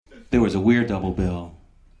There was a weird double bill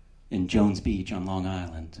in Jones Beach on Long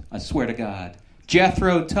Island. I swear to God.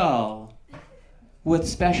 Jethro Tull with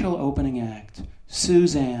special opening act,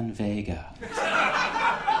 Suzanne Vega.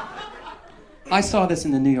 I saw this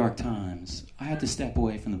in the New York Times. I had to step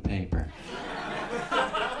away from the paper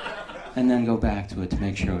and then go back to it to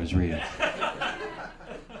make sure it was real.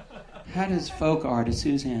 How does folk artist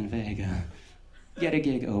Suzanne Vega get a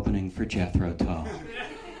gig opening for Jethro Tull?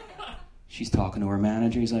 She's talking to her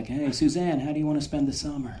manager. He's like, hey, Suzanne, how do you want to spend the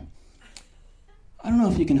summer? I don't know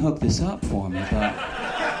if you can hook this up for me, but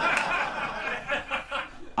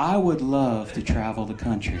I would love to travel the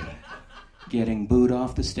country getting booed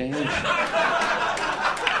off the stage.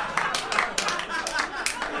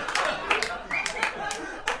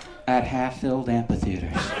 At half-filled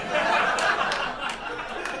amphitheaters.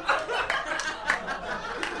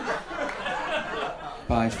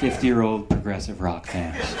 By 50-year-old progressive rock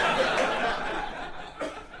fans.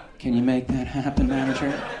 Can you make that happen,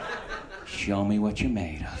 manager? Show me what you're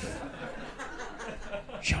made of.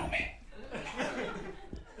 Show me.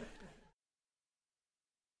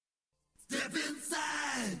 Step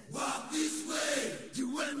inside, walk this way,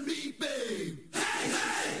 you and me, babe. Hey,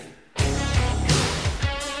 hey!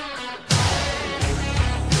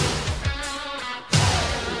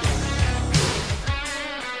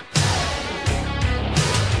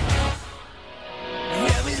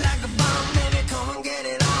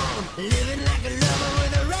 Living like a lover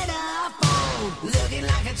with a radar phone. Looking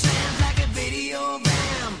like a tramp, like a video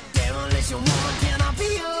gram. Demolition woman, can I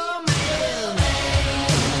be your man?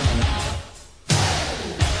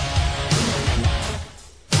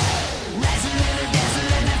 Rising little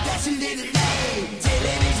dazzling, and flashing little light.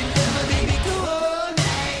 Television lover, baby,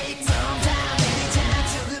 coordinate. Sometime, anytime,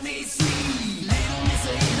 sugar me sweet. Little miss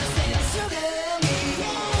of innocent, sugar me,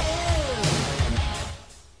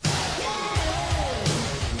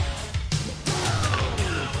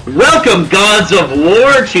 Welcome, Gods of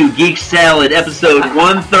War, to Geek Salad, episode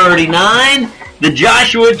 139, the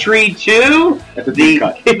Joshua Tree 2,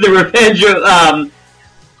 the Revenge of,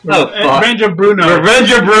 Revenge of Bruno.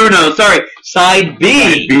 Revenge of Bruno, sorry, Side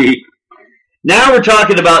B. Now we're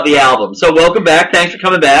talking about the album. So welcome back, thanks for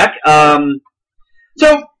coming back.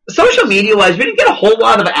 So, social media-wise, we didn't get a whole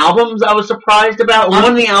lot of albums I was surprised about. One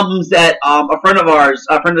of the albums that a friend of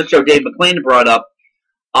the show, Dave McLean, brought up,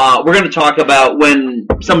 we're going to talk about when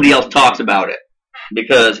somebody else talks about it,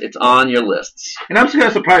 because it's on your lists. And I'm just kind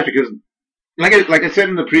of surprised because, like I said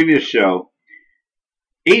in the previous show,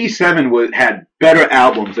 87 had better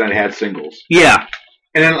albums than it had singles. Yeah.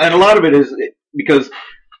 And a lot of it is because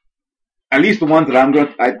at least the ones that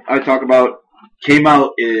I talk about came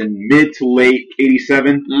out in mid to late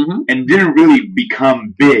 87 and didn't really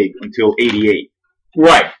become big until 88.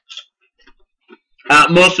 Right.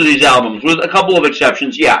 Most of these albums, with a couple of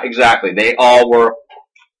exceptions, yeah, exactly. They all were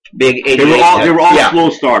big 88. They were all slow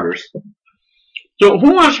starters. So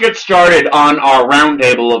who wants to get started on our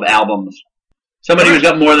roundtable of albums? Somebody who's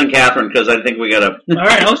got more than Catherine, because I think we got to... All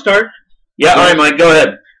right, I'll start. Yeah, all right, Mike, go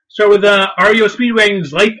ahead. Start with REO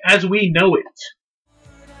Speedwagon's Life as We Know It.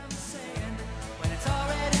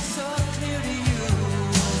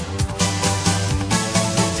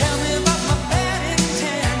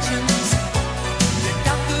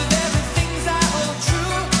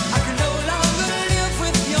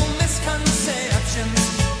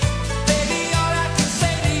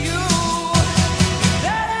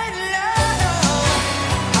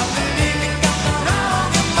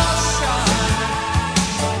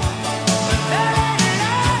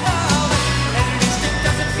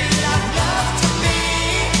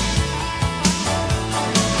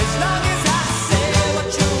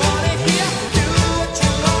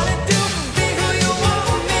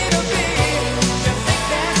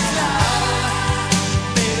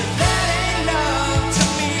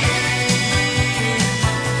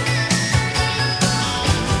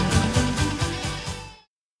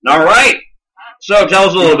 All right. So tell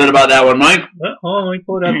us a little bit about that one, Mike. Hold on, let me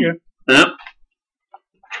pull it up here. Yeah.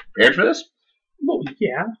 Prepared for this? Well,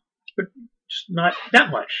 yeah, but just not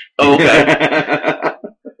that much. Oh, okay.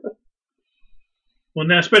 Well,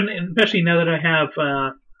 now, especially now that I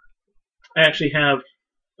actually have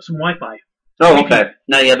some Wi-Fi. Oh, okay.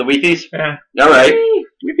 Now you have the Wi-Fi's? Yeah. All right.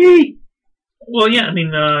 Wi-Fi. Well, yeah, I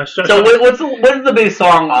mean... So what is the big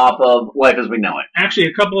song off of Life as We Know It? Actually,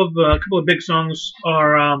 a couple of big songs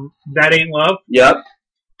are That Ain't Love. Yep.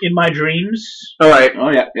 In My Dreams. All right.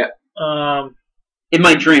 Oh, yeah. In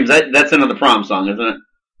My Dreams. That's another prom song, isn't it?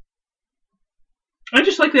 I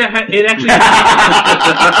just like that. It actually...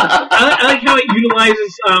 I like how it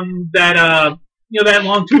utilizes that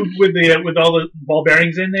long tube with all the ball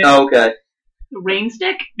bearings in there. Oh, okay. The rain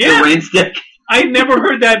stick? Yeah. The rain stick. I never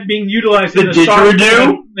heard that being utilized The in a song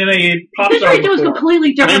didgeridoo? in a pop song Didgeridoo is before.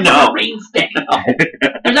 completely different I from know. a rain stick.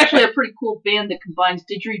 There's actually a pretty cool band that combines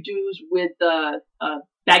didgeridoos with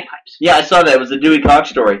bagpipes. Yeah, I saw that. It was the Dewey Cox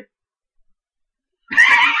story.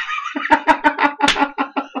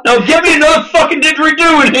 Now get me another fucking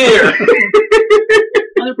didgeridoo in here.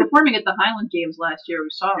 Well, they're performing at the Highland Games last year. We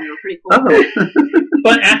saw them. They were pretty cool. Oh.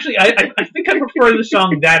 But actually, I think I prefer the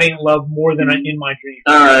song "That Ain't Love" more than "In My Dreams."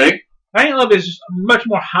 All right. "That Ain't Love" is just much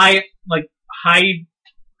more high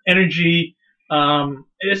energy.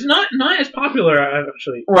 It's not as popular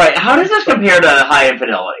actually. Right. How does this compare to High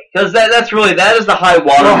Infidelity? Because that is the high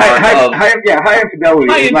watermark of high infidelity.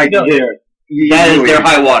 High is like Infidelity. that is their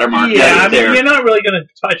high watermark. Yeah, That I is mean, their- you're not really going to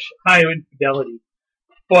touch High Infidelity,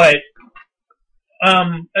 but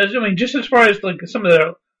just as far as like some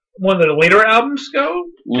of one of the later albums go,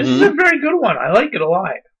 this is a very good one. I like it a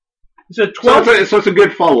lot. It's a 12th. So it's a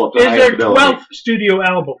good follow up to It's High their Infidelity. 12th studio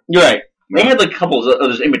album. You're right. They had like couples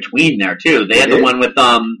others in between there too. They had the did? one with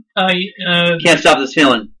Can't Stop This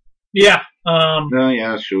Feeling. Yeah. Oh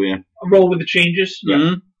yeah, that's true. Yeah. Roll with the Changes.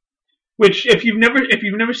 Yeah. Which if you've never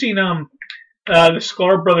seen the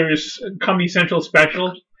Sklar Brothers Comedy Central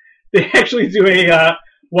special, they actually do a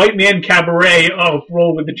white man cabaret of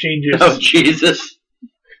Roll with the Changes. Oh Jesus.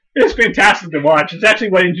 It's fantastic to watch. It's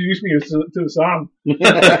actually what introduced me to the song.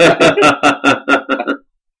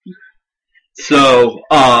 So,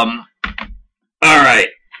 all right,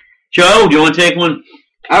 Joe, do you want to take one?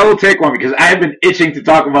 I will take one because I have been itching to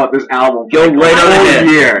talk about this album. Go for right a on whole ahead.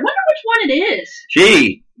 year. I wonder which one it is.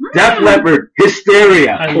 Gee. Def Leppard,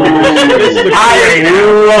 Hysteria. I love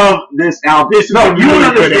I love this album. This is a you don't really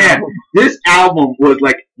good understand. album. This album was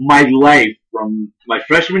like my life from my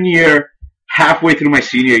freshman year, halfway through my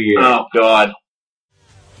senior year. Oh God.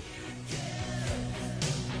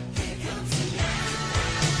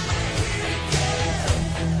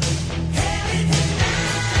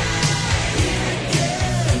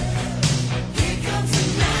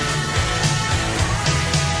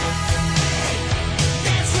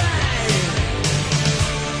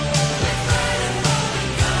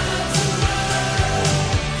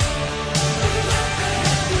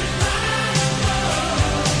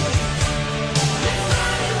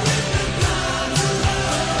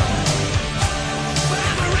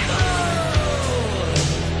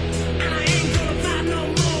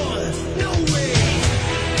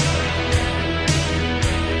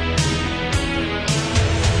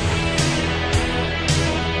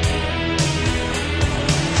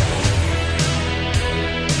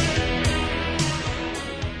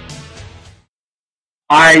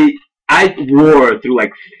 I wore through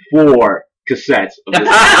like 4 cassettes of this.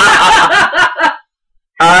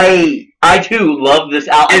 I too love this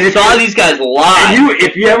album. And I saw these guys live. And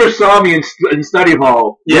if you ever saw me in study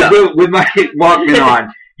hall Yeah. with my Walkman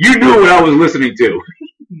on, you knew what I was listening to.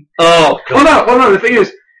 Oh God. Well, no. The thing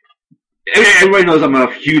is, everybody knows I'm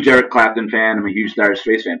a huge Eric Clapton fan. I'm a huge Dire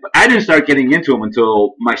Straits fan, but I didn't start getting into him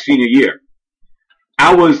until my senior year.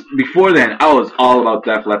 Before then, I was all about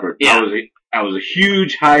Def Leppard. Yeah. I was a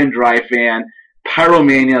huge High and Dry fan.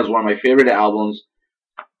 Pyromania is one of my favorite albums.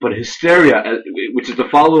 But Hysteria, which is the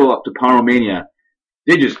follow-up to Pyromania,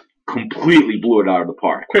 they just completely blew it out of the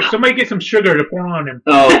park. Quick, somebody get some sugar to pour on him.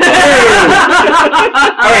 Oh. God.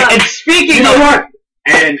 All right. And speaking You know of what?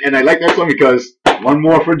 And I like that song because one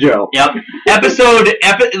more for Joe. Yep.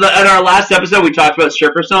 In our last episode, we talked about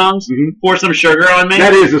stripper songs. Mhm. Pour Some Sugar on Me.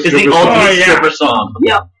 That is a the stripper ultimate song. Oh, yeah. stripper song.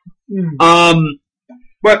 Mm.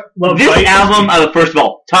 But Love This Bites. album, first of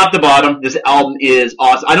all, top to bottom, this album is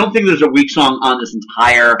awesome. I don't think there's a weak song on this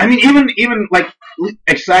entire. I mean, even like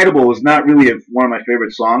Excitable is not really one of my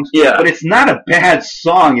favorite songs. Yeah. But it's not a bad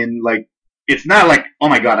song, and like it's not like, oh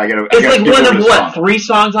my god, I gotta. It's like one of what 3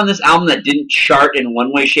 songs on this album that didn't chart in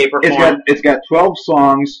one way, shape, or form. It's got 12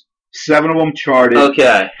 songs. 7 of them charted.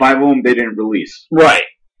 Okay, 5 of them they didn't release. right.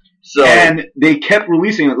 So, And they kept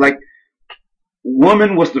releasing it. Like,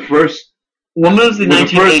 Woman was the first. Woman was the was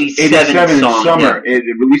the first 1987 song. in summer. It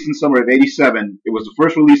released in summer of '87. It was the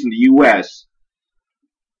first release in the U.S.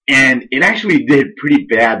 And it actually did pretty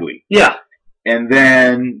badly. Yeah. And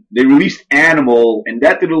then they released Animal, and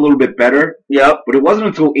that did a little bit better. Yep. But it wasn't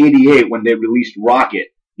until '88 when they released Rocket.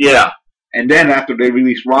 Yeah. And then after they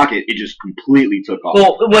released Rocket, it just completely took off.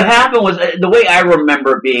 Well, what happened was the way I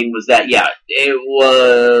remember it being was that it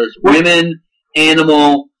was Women,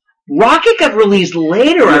 Animal. Rocket got released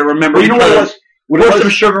later. I remember Well, you know what it because was? What it Pour was- Some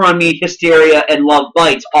Sugar on Me, Hysteria, and Love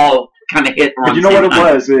Bites all kind of hit. But you know what it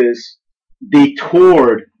was is they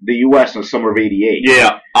toured the U.S. in the summer of '88.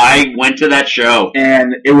 Yeah, I went to that show.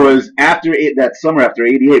 And it was that summer after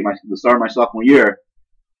 '88, the start of my sophomore year,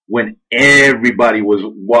 when everybody was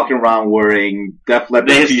walking around wearing Def Leppard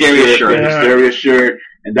The Hysteria shirt. the Hysteria shirt,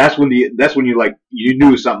 and that's when you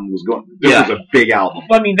knew something was going. This was a big album.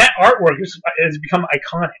 I mean, that artwork has become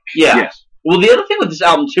iconic. Yeah. Yes. Well, the other thing with this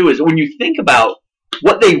album too is when you think about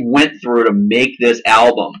what they went through to make this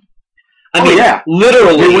album. I mean,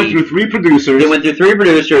 literally, they went through 3 producers.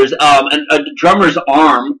 And a drummer's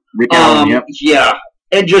arm. Rick Allen, yep. Yeah,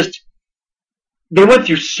 and just they went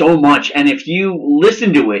through so much. And if you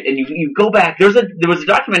listen to it and you go back, there was a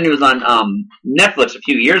documentary that was on Netflix a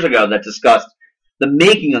few years ago that discussed the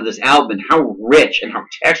making of this album and how rich and how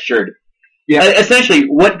textured. Yeah. Essentially,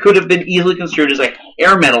 what could have been easily construed as a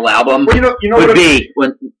hair metal album well, you know would what be.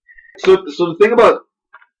 So the thing about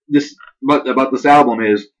this album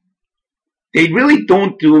is they really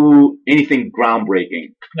don't do anything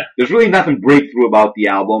groundbreaking. No. There's really nothing breakthrough about the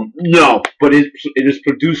album. No. But it is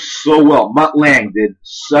produced so well. Mutt Lange did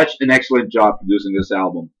such an excellent job producing this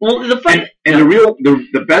album. Well,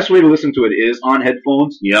 the best way to listen to it is on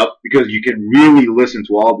headphones. Yep. Because you can really listen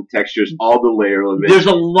to all the textures, all the layer of it. There's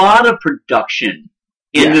a lot of production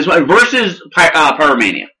in this one versus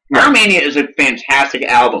Pyromania. Pyromania is a fantastic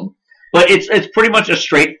album, but it's pretty much a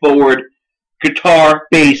straightforward guitar,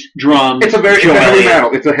 bass, drums. It's a heavy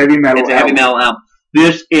metal. It's a heavy metal album.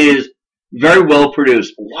 This is very well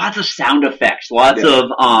produced. Lots of sound effects. Lots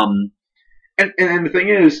of And the thing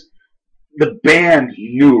is, the band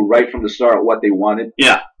knew right from the start what they wanted.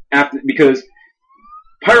 Yeah. Because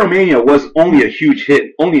Pyromania was only a huge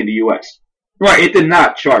hit only in the U.S. Right. It did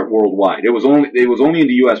not chart worldwide. It was only in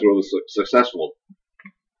the U.S. where it was successful.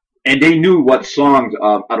 And they knew what songs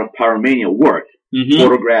out of Pyromania worked. Mm-hmm.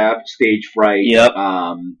 Photograph, Stage Fright, yep.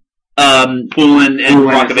 Foolin' and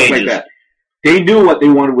Rock of Ages. Like that. They knew what they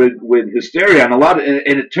wanted with Hysteria, and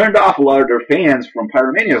and it turned off a lot of their fans from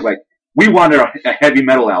Pyromania. It was like, we wanted a heavy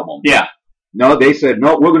metal album. Yeah. No, they said,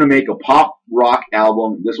 no, we're going to make a pop rock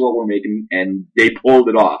album. This is what we're making, and they pulled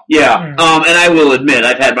it off. Yeah. And I will admit,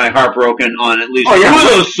 I've had my heart broken on at least 2 of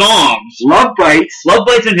those songs. Love Bites,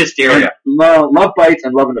 and Hysteria. Love Bites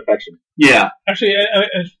and Love and Affection. Yeah. Actually,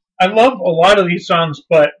 I love a lot of these songs,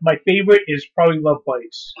 but my favorite is probably Love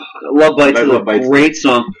Bites. Love Bites is a great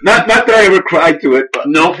song. Not that I ever cried to it. But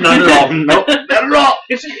nope, not at all. Nope, not at all.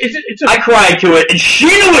 I cried to it, and she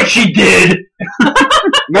knew what she did.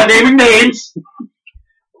 Not naming names.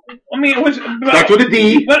 I mean, it was starts with a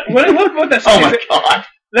D. What I love about that song oh my god,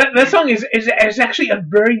 that song is actually a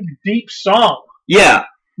very deep song. Yeah,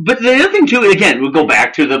 but the other thing too, again, we'll go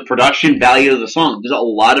back to the production value of the song. There's a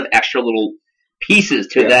lot of extra little pieces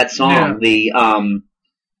to that song. Yeah.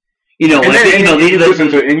 You listen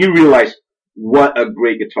to it and you realize what a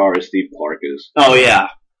great guitarist Steve Clark is. Oh yeah.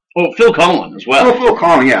 Oh, Phil Collen as well. Oh, Phil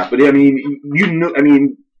Collen, yeah. But I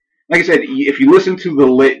mean, like I said, if you listen to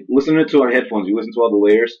our headphones, you listen to all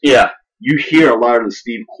the layers. Yeah. You hear a lot of the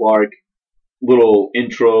Steve Clark little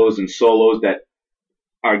intros and solos that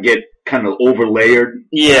get kind of overlayered.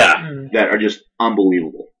 Yeah. That are just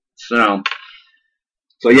unbelievable. So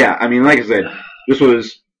yeah, I mean, like I said, this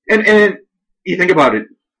was, and you think about it,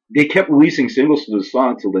 they kept releasing singles to the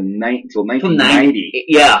song till 1990.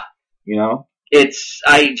 Yeah. You know?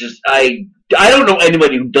 I don't know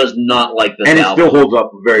anybody who does not like this album. And it still holds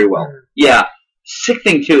up very well. Yeah. Sick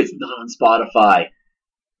thing too, it's not on Spotify.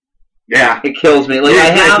 Yeah. It kills me. Like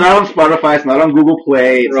it's not on Spotify, it's not on Google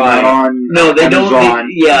Play, it's not on Amazon.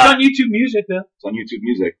 It's on YouTube Music though. It's on YouTube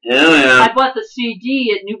Music. Yeah. I bought the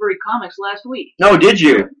CD at Newbury Comics last week. No, did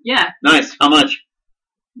you? Yeah. Nice. How much?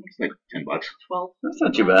 It's like $10. 12. That's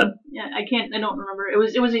not too bad. Yeah, I don't remember. It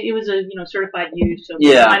was a certified used, so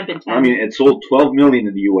yeah. It might have been 10. I mean, it sold 12 million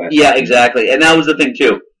in the US. Yeah, exactly. And that was the thing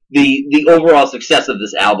too. The overall success of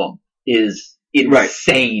this album is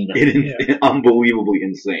insane. Right. It is unbelievably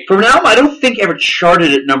insane. For an album I don't think ever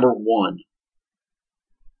charted at number 1.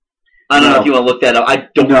 I don't know if you want to look that up. I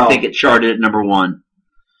don't think it charted at number 1.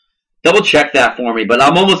 Double check that for me, but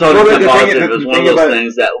I'm almost 100% positive it was one of those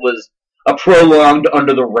things that was a prolonged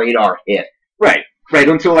under the radar hit. Right.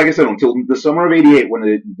 Until, like I said, until the summer of '88 when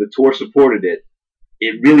the tour supported it,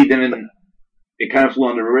 it really didn't. It kind of flew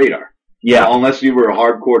under the radar. Yeah. Unless you were a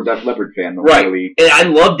hardcore Def Leppard fan. Right. Really. And I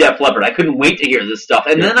love Def Leppard. I couldn't wait to hear this stuff.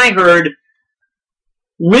 And then I heard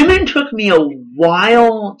Women took me a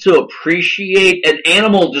while to appreciate, and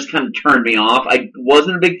Animal just kind of turned me off. I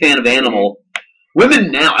wasn't a big fan of Animal.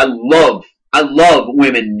 Women Now, I love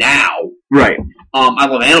Women Now. Right. I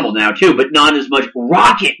love Animal now too, but not as much.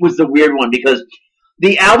 Rocket was the weird one because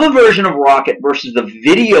the album version of Rocket versus the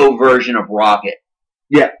video version of Rocket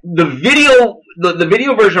Yeah. The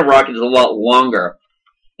video version of Rocket is a lot longer,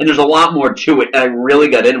 and there's a lot more to it. And I really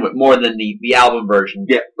got into it more than the album version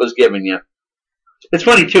was giving you. It's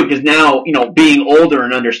funny too because now being older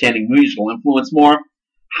and understanding musical influence more,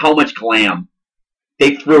 how much glam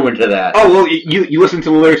they threw into that. Oh well, you listen to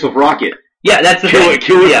the lyrics of Rocket. Yeah, that's the thing.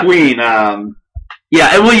 Killer Queen.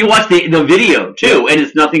 Yeah, and you watch the video too, and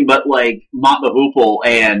it's nothing but like Mott the Hoople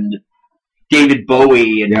and David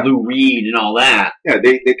Bowie and Lou Reed and all that. Yeah,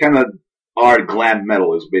 they kind of are glam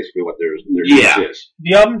metal is basically what their is.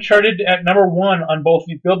 The album charted at number 1 on both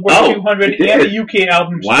the Billboard 200 and the UK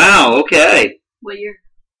albums. Wow. Okay. What year?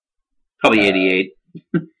 Probably 88.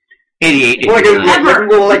 88.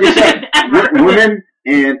 Well, like you said, Women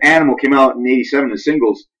and Animal came out in 87 as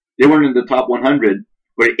singles. They weren't in the top 100,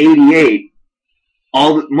 but 88.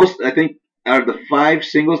 I think out of the 5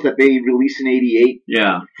 singles that they released in '88,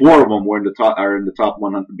 4 of them were in the top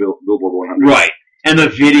 100 Billboard 100. Right, and the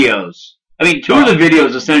videos. I mean, 2 of the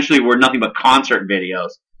videos essentially were nothing but concert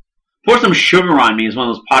videos. Pour Some Sugar on Me is one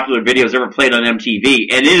of those popular videos ever played on MTV,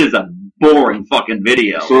 and it is a boring fucking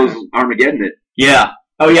video. So is Armageddon It. Yeah.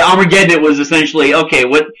 Oh yeah, Armageddon It was essentially what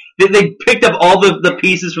they picked up all the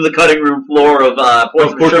pieces from the cutting room floor of Pour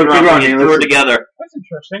Some Sugar on Me and threw it together. That's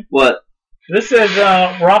interesting. What? This says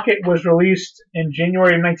Rocket was released in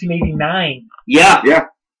January of 1989. Yeah.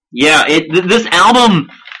 This album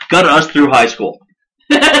got us through high school.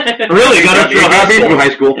 Really got us through high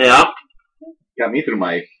school. Yeah. Got me through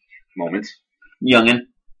my moments. Youngin.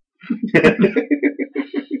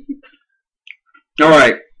 All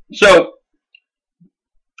right. So,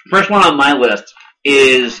 first one on my list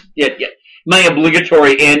is my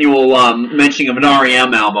obligatory annual mentioning of an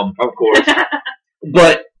REM album, of course.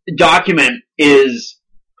 But Document is,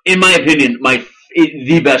 in my opinion,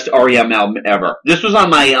 the best REM album ever. This was on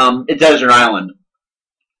my Desert Island.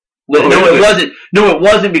 It wasn't. No, it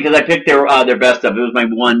wasn't because I picked their best of. It was my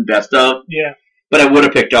one best of. Yeah. But I would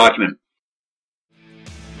have picked Document.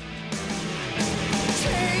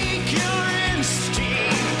 Take your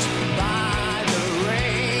instinct by the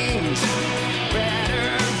reins.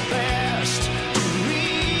 Better, best to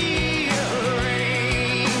rearrange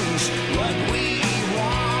what we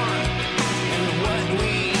want and what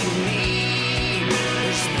we need.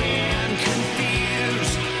 It's been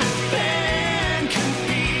confused, been confused.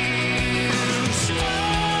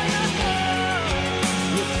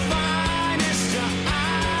 The finest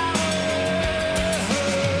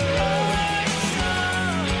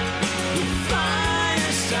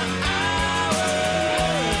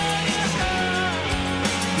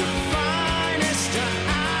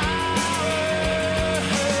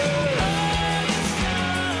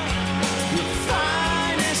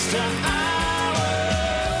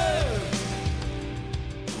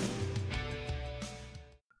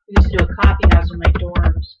We used to do a coffee house in my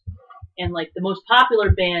dorms, and like the most popular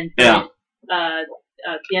band, The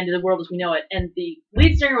End of the World as We Know It, and the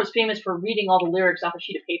lead singer was famous for reading all the lyrics off a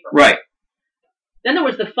sheet of paper. Right. Then there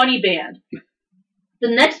was the funny band. The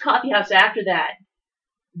next coffee house after that,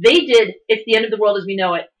 they did It's the End of the World as We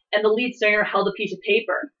Know It, and the lead singer held a piece of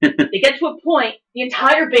paper. They get to a point, the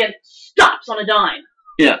entire band stops on a dime.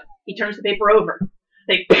 Yeah. He turns the paper over.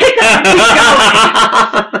 They pick up and keep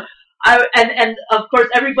going. And of course,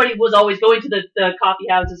 everybody was always going to the coffee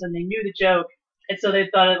houses, and they knew the joke, and so they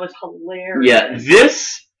thought it was hilarious. Yeah,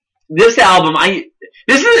 this album,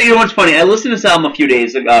 this is what's funny. I listened to this album a few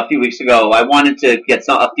weeks ago. I wanted to get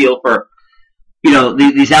a feel for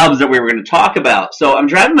these albums that we were going to talk about. So I'm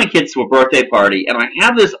driving my kids to a birthday party, and I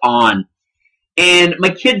have this on, and my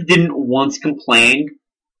kids didn't once complain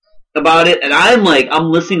about it, and I'm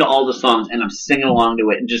listening to all the songs, and I'm singing along to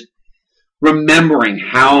it, and just remembering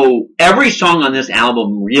how every song on this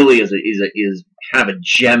album really is kind of a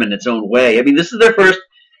gem in its own way. I mean, this is their first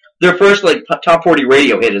top 40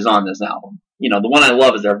 radio hit is on this album. The one I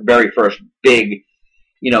love is their very first big,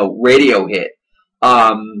 radio hit.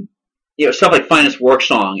 Stuff like Finest Work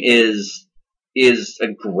Song is a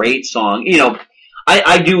great song.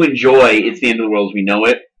 I do enjoy It's the End of the World as We Know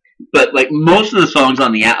It, but most of the songs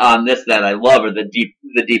on this that I love are the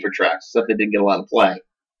deeper tracks, stuff that didn't get a lot of play.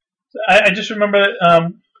 I just remember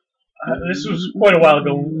this was quite a while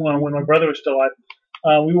ago when my brother was still alive.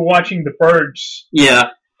 We were watching The Birds.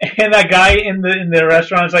 Yeah. And that guy in the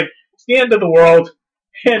restaurant is like, it's the end of the world.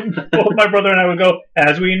 And both my brother and I would go,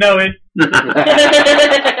 as we know it.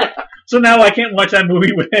 So now I can't watch that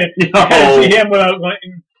movie with him without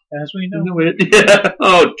going, as we know it. Yeah.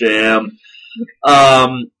 Oh, damn.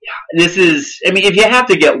 This is, if you have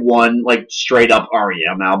to get one, straight up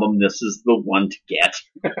REM album, this is the one to get.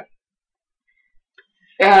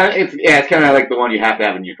 it's kind of like the one you have to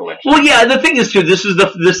have in your collection. Well, yeah. The thing is, too, this is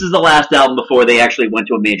the last album before they actually went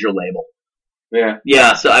to a major label. Yeah.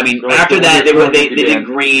 Yeah. So I mean, So after it's that, the they did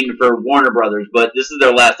Green for Warner Brothers, but this is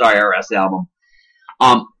their last IRS album.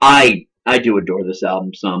 I do adore this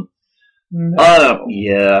album some.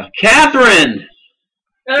 Yeah. Catherine,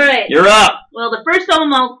 All right. you're up. Well, the first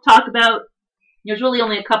album I'll talk about, there's really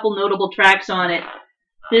only a couple notable tracks on it.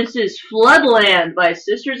 This is Floodland by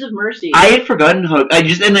Sisters of Mercy. I had forgotten how. And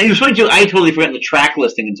it was funny too. I had totally forgotten the track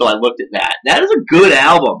listing until I looked at that. That is a good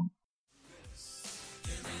album.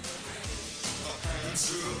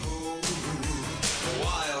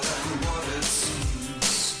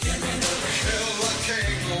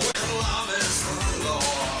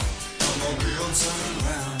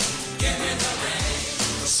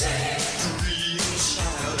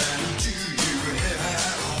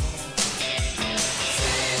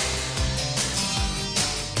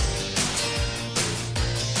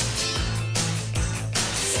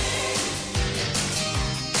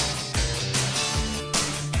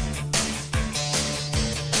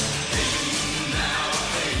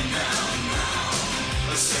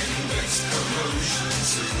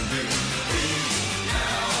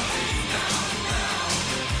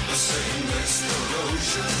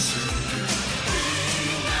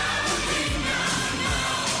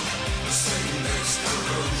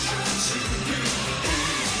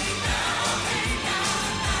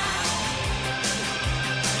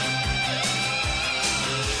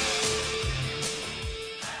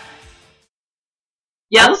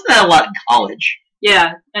 Yeah. I listened to that a lot in college.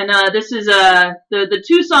 Yeah, and this is the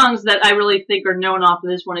two songs that I really think are known off of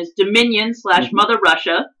this one is Dominion / Mother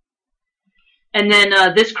Russia, and then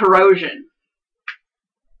This Corrosion.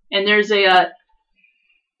 And there's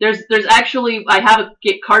actually I have a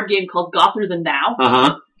card game called Gother Than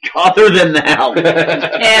Thou. Gother Than Thou.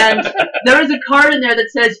 And there is a card in there that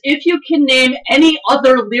says, if you can name any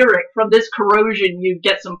other lyric from This Corrosion, you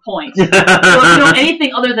get some points. So if you know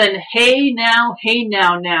anything other than, hey now,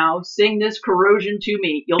 sing This Corrosion to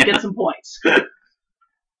me, you'll get some points.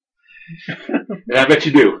 I bet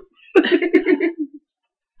you do.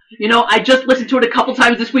 You know, I just listened to it a couple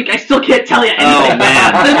times this week. I still can't tell you anything. Oh,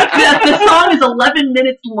 man. The song is 11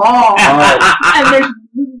 minutes long. And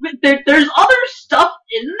there's other stuff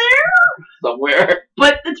in there Somewhere.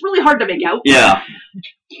 but it's really hard to make out. Yeah.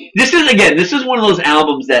 This is one of those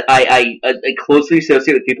albums that I closely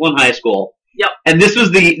associate with people in high school. Yep. And this was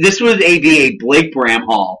a Blake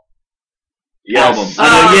Bramhall album.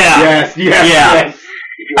 Yes. Yeah.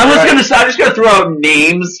 I'm just gonna throw out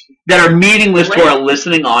names that are meaningless to our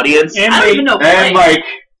listening audience. And I don't even know And Blake. like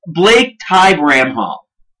Blake Ty Bramhall.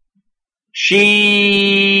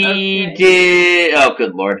 She did. Oh,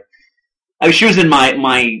 good lord! I mean, she was in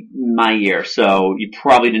my year, so you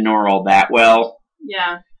probably didn't know her all that well.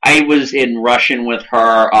 Yeah. I was in Russian with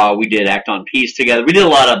her. We did Act on Peace together. We did a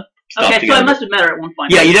lot of stuff Okay, together. so I must have met her at one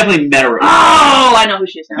point. Yeah, you definitely met her. Oh, I know who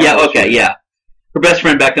she is now. Yeah. Okay. Yeah. Her best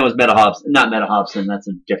friend back then was Meta Hobson. Not Meta Hobson. That's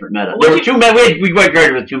a different Meta. Well, There were two Meta. We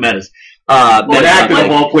graduated with two Metas. that Meta acted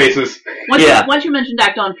Hobson. of all places. Once you mentioned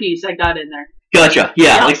Act on Peace, I got in there. Gotcha.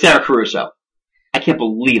 Yeah, Yeah. like Sarah Caruso. I can't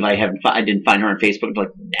believe I didn't find her on Facebook until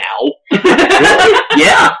like now.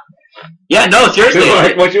 Yeah. Yeah. No, seriously.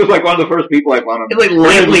 She was like one of the first people I found on. It's like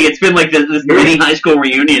lately, it's been like this mini high school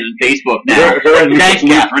reunion on Facebook now. Her and Lisa Thanks, Palucci-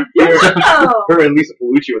 Catherine. Oh. Her and Lisa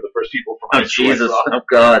Palucci were the first people from Oh high school I Jesus! saw. Oh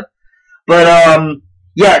God! But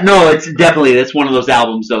yeah, no, it's one of those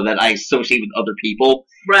albums though that I associate with other people.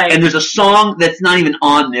 Right. And there's a song that's not even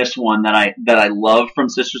on this one that I love from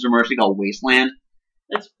Sisters of Mercy called Wasteland.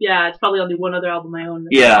 It's probably only one other album I own.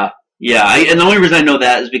 Yeah. And the only reason I know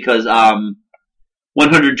that is because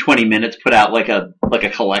 120 Minutes put out like a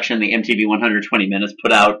collection. The MTV 120 Minutes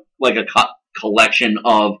put out like a collection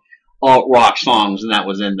of alt rock songs, and that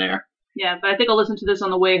was in there. Yeah, but I think I'll listen to this on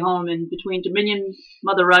the way home, and between Dominion,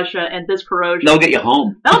 Mother Russia, and This Corrosion. They'll get you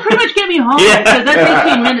home. That'll pretty much get me home, Yeah. because that's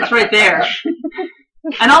 18 minutes right there.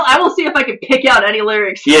 And I will see if I can pick out any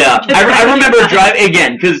lyrics. Yeah, I remember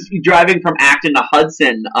driving from Acton to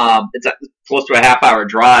Hudson. It's close to a half-hour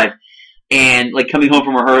drive, and like coming home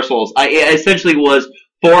from rehearsals, it essentially was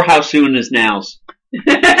for How Soon Is Now's.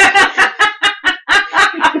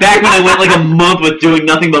 Back when I went like a month with doing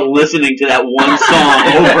nothing but listening to that one song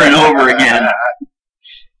over and over again.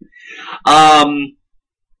 All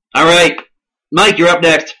right, Mike, you're up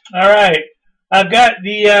next. All right. I've got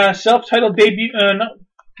the self-titled debut.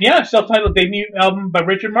 Self-titled debut album by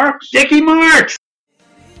Richard Marx. Dickie Marx.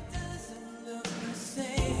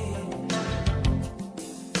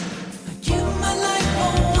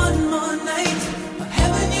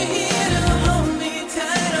 Having you here to hold me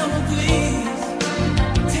tight, oh please.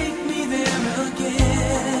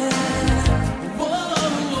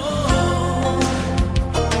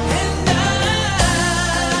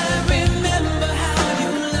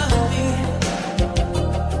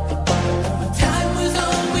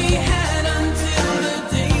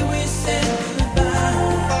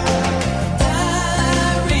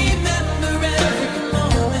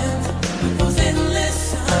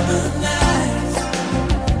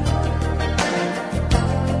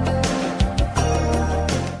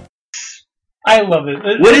 I love it.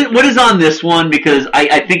 What is on this one? Because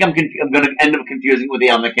I think I'm going to end up confusing with the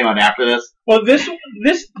album that came out after this. Well, this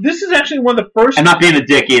is actually one of the first. I'm not being a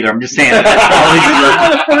dick either. I'm just saying. This is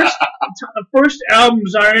one of the first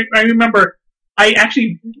albums I remember. I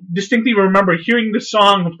actually distinctly remember hearing the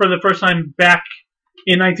song for the first time back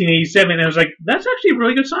in 1987, and I was like, "That's actually a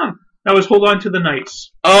really good song." That was "Hold On to the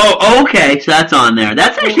Nights." Oh, okay. So that's on there.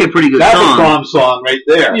 That's actually a pretty good That's song. a bomb song right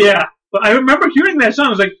there. Yeah, but I remember hearing that song. I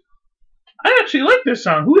was like, I actually like this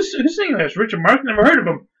song. Who's singing this? Richard Marx? Never heard of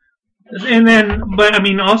him. And then, but I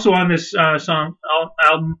mean, also on this album,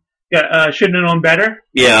 Shouldn't Have Known Better.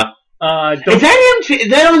 Yeah. Is that him? Is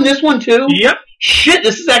that on this one too? Yep. Shit,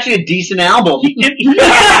 this is actually a decent album. He actually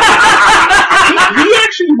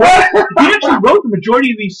wrote the majority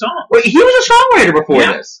of these songs. Wait, he was a songwriter before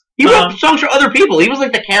Yeah. this. He wrote songs for other people. He was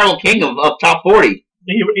like the Carole King of Top 40.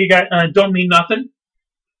 He got Don't Mean Nothing.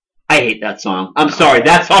 I hate that song. I'm sorry,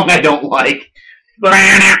 that song I don't like. But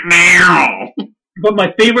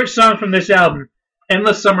my favorite song from this album,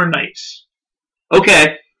 Endless Summer Nights.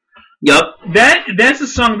 Okay. Yup. That's a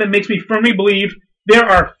song that makes me firmly believe there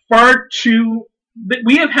are far too.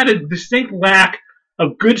 We have had a distinct lack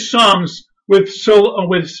of good songs with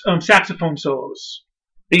saxophone solos.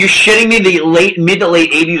 You're shitting me. The mid to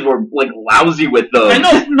late 80s were like lousy with those. I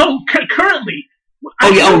know. No, currently.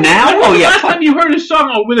 Oh yeah. Oh now. Oh yeah. Last time you heard a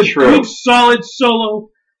song with a good solid solo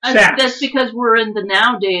sax. That's because we're in the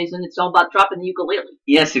nowadays, and it's all about dropping the ukulele.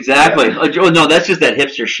 Yes, exactly. Oh no, that's just that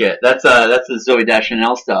hipster shit. That's the Zooey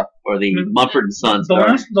Deschanel stuff or the Mumford and Sons. The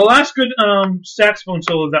last good saxophone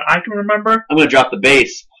solo that I can remember. I'm gonna drop the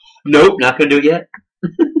bass. Nope, not gonna do it yet.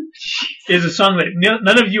 Is a song that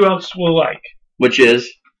none of you else will like. Which is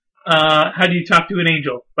How Do You Talk to an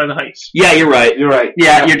Angel by the Heights. Yeah, you're right. You're right.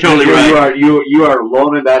 Yeah, you're totally right. You are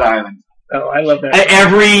alone in that island. Oh, I love that.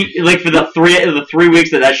 For the 3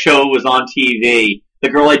 weeks that show was on TV, the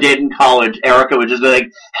girl I dated in college, Erica, would just be like,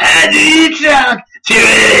 "How do you talk to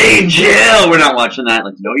an angel?" We're not watching that.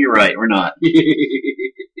 Like, no, you're right. We're not.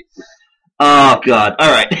 Oh God.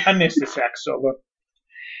 All right. I miss the sax solo.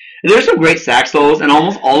 There's some great sax solos, and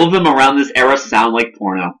almost all of them around this era sound like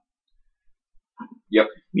porno. Yep.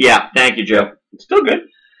 Yeah. Thank you, Joe. It's still good.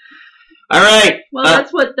 All right. Well,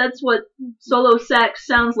 that's what solo sax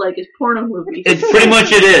sounds like, is porno movies. It's pretty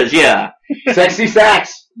much it is. Yeah. Sexy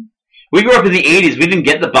sax. We grew up in the 80s. We didn't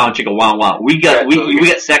get the bow chicka wow wow. We got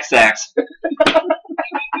sex sax.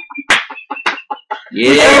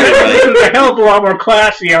 Yeah, This right. is a hell of a lot more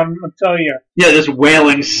classy, I'm telling you. Yeah, this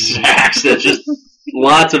wailing sax that's just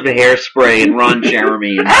lots of hairspray and Ron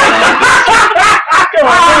Jeremy and Come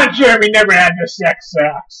on, Jeremy never had the sex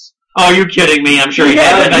sax. Oh, you're kidding me. I'm sure he Yeah,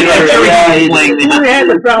 had it. yeah, I'm sure yeah, he was playing He the... had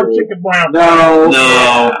the brown chicken brown.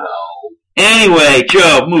 No. Anyway,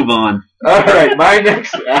 Joe, move on. All right, my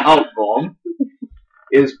next album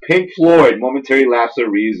is Pink Floyd, Momentary Lapse of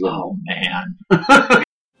Reason. Oh, man.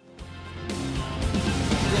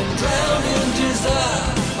 Drowned in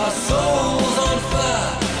desire, our souls on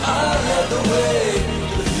fire. I led the way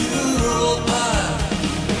to the funeral pyre.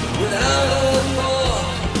 Without a thought,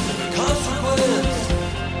 consequence,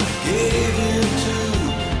 gave in to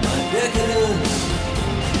my decadence.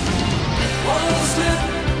 One slip,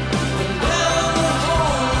 and down the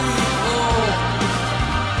hall we fall.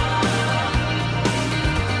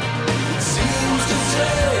 It seems to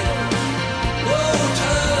take no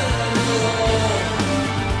time at all.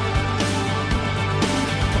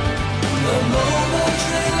 The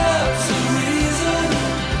momentary lapse of reason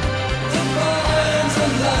defines a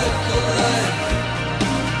life for life.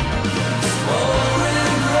 Small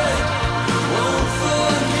regret, won't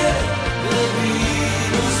forget. There'll be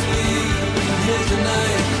no sleeping here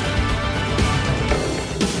tonight.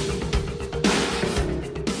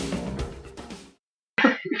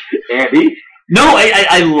 Andy? No,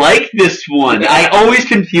 I like this one. I always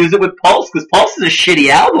confuse it with Pulse, because Pulse is a shitty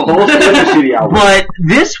album. Pulse is a shitty album. But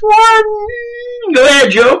this one... Go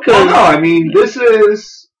ahead, Joe. 'Cause- Oh, no, I mean, this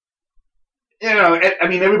is... You know, I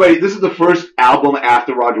mean, everybody, this is the first album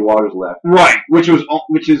after Roger Waters left. Right. Which is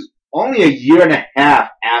only a year and a half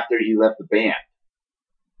after he left the band.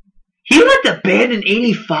 He left the band in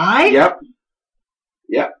 85? Yep.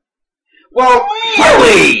 Well,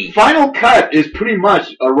 Really? Final Cut is pretty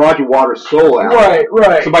much a Roger Waters solo album.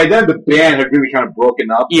 right. So by then, the band had really kind of broken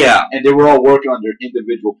up. Yeah. And they were all working on their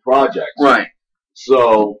individual projects. Right.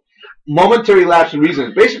 So, Momentary Lapse of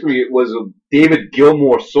Reason, basically it was a David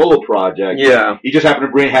Gilmour solo project. Yeah. He just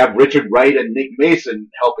happened to have Richard Wright and Nick Mason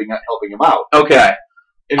helping him out. Okay.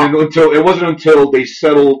 And then it wasn't until they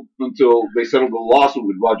settled the lawsuit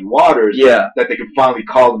with Roger Waters Yeah. that they could finally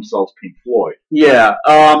call themselves Pink Floyd. Yeah.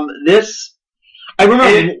 I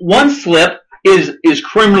remember one slip is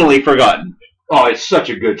criminally forgotten. Oh, it's such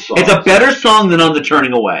a good song. It's a better song than On the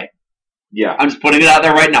Turning Away. Yeah. I'm just putting it out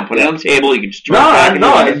there right now. Putting it on the table. You can just back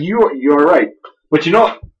and you're right. But you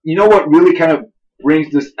know what really kind of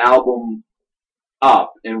brings this album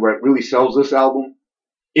up, and what really sells this album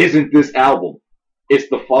isn't this album. It's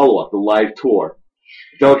the follow-up, the live tour,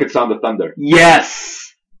 Delicate Sound of Thunder.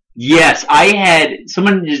 Yes.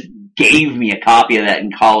 Someone just gave me a copy of that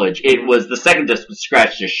in college. It was the second disc was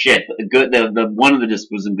scratched to shit, but the one of the discs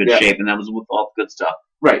was in good shape, and that was with all the good stuff.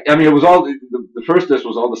 Right. I mean, it was all the first disc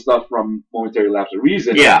was all the stuff from Momentary Lapse of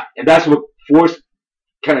Reason. Yeah. And that's what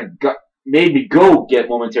made me go get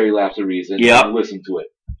Momentary Lapse of Reason and listen to it.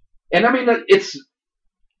 And I mean, it's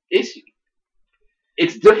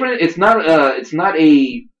different. It's not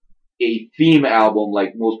a theme album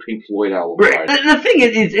like most Pink Floyd albums are. The thing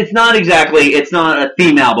is, it's not a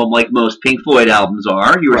theme album like most Pink Floyd albums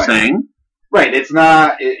are. You were saying, right? It's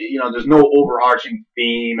not. There's no overarching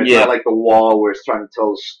theme. It's not like The Wall where it's trying to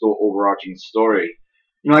tell a overarching story.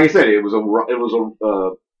 Like I said, it was a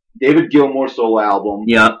David Gilmour solo album.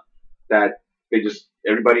 Yeah. That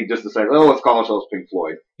everybody just decided, let's call ourselves Pink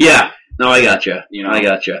Floyd. Yeah. No, I gotcha. I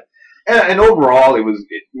gotcha. And overall,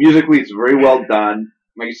 musically, it's very well done.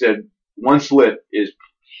 Like you said, One Slip is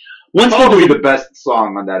probably the best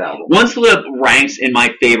song on that album. One Slip ranks in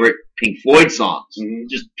my favorite Pink Floyd songs. Mm-hmm.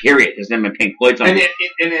 Just period. There's them in Pink Floyd songs.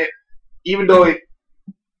 And even though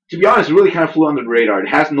to be honest, it really kind of flew under the radar.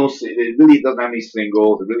 It really doesn't have any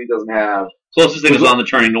singles. It really doesn't have. Closest thing was on the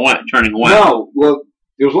Turning Away. No, well,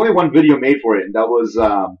 there was only one video made for it, and that was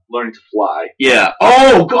Learning to Fly. Yeah.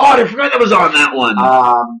 Oh God, I forgot that was on that one.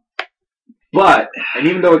 And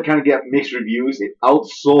even though it kind of got mixed reviews, it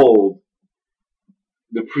outsold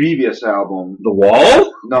the previous album. The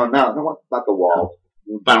Wall? No, not The Wall.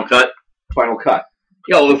 Final Cut? Final Cut.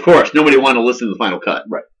 Yeah, well, of course. Nobody wanted to listen to the Final Cut.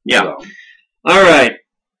 Right. Yeah. So. All right.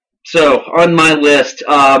 So, on my list,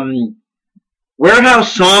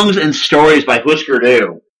 Warehouse Songs and Stories by Husker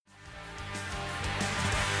Du.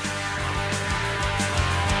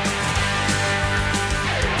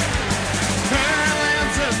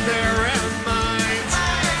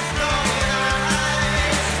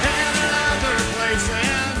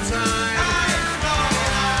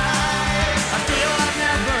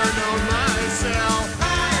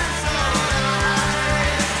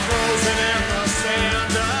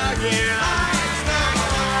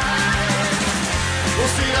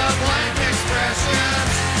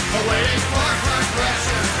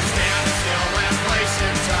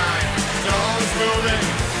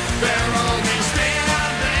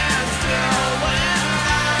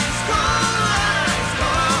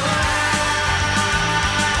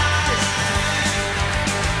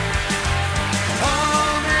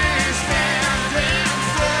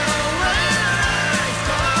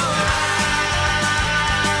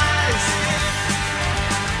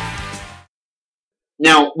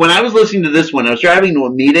 Now, when I was listening to this one, I was driving to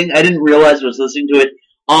a meeting. I didn't realize I was listening to it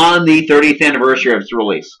on the 30th anniversary of its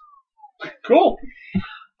release. Cool.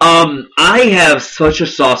 I have such a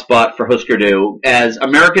soft spot for Husker Du. As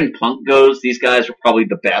American punk goes, these guys were probably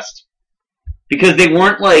the best. Because they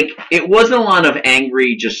weren't it wasn't a lot of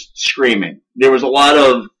angry, just screaming. There was a lot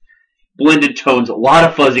of blended tones, a lot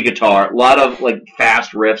of fuzzy guitar, a lot of,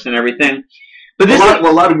 fast riffs and everything. But this a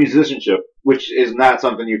lot of musicianship, which is not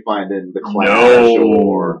something you find in the Clash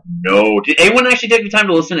No. Did anyone actually take the time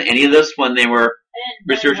to listen to any of this when they were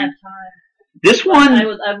researching? I didn't have time. This one,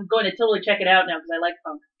 I'm going to totally check it out now because I like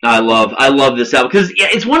punk. I love this album because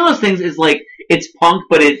it's one of those things. It's it's punk,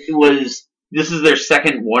 but this is their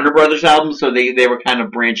second Warner Brothers album, so they were kind of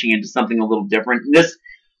branching into something a little different. This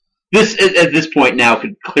at this point now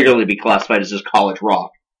could clearly be classified as just college rock.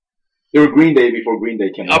 They were Green Day before Green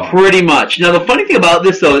Day came out. Pretty much. Now, the funny thing about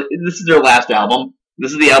this, though, this is their last album.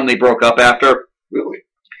 This is the album they broke up after. Really?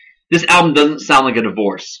 This album doesn't sound like a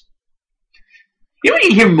divorce. You know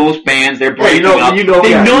when you hear most bands, they're breaking up.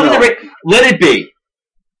 Let It Be.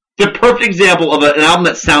 The perfect example of an album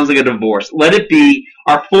that sounds like a divorce. Let It Be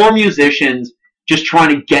are four musicians just trying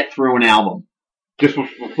to get through an album. Just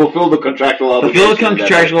fulfill the contractual obligation. Fulfill the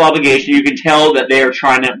contractual obligation. You can tell that they are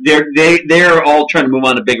trying to. They're all trying to move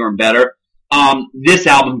on to bigger and better. This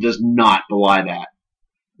album does not belie that.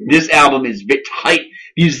 This album is tight,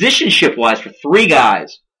 musicianship wise, for three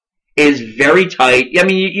guys, is very tight. I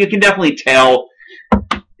mean, you can definitely tell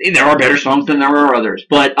there are better songs than there are others.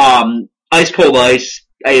 But Ice Cold Ice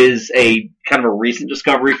is a kind of a recent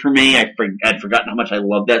discovery for me. I'd forgotten how much I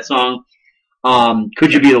love that song.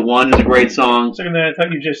 Could You Be the One is a great song. Second, I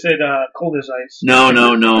thought you just said Cold as Ice. No.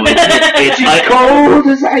 It's Cold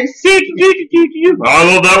as Ice. I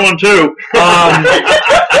love that one too.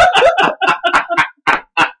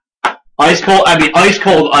 Ice Cold. I mean, Ice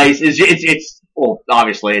Cold Ice is it's well,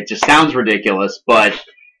 obviously it just sounds ridiculous, but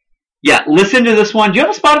yeah, listen to this one. Do you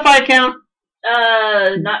have a Spotify account?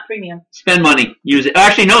 Not premium. Spend money, use it.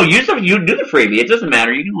 Actually, no, you do the freebie. It doesn't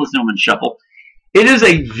matter. You can listen to them in shuffle. It is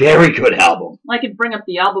a very good album. I could bring up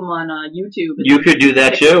the album on YouTube. You could do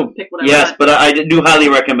that too. Pick what I Yes, want. but I do highly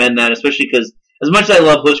recommend that, especially because as much as I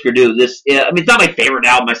love Husker Du, this I mean it's not my favorite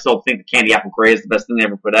album. I still think the Candy Apple Grey is the best thing they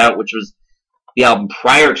ever put out, which was the album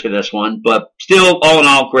prior to this one. But still, all in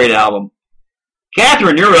all, great album.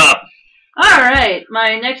 Catherine, you're up. All right,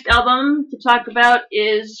 my next album to talk about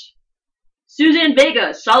is Suzanne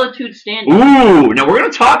Vega, Solitude Standing. Ooh, now we're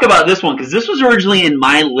going to talk about this one because this was originally in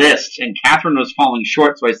my list, and Catherine was falling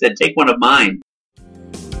short, so I said take one of mine.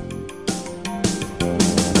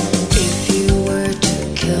 If you were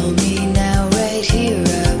to kill me now right here,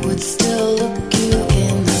 I would still look you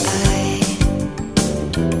in the eye.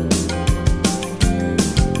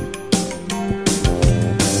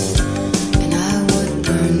 And I would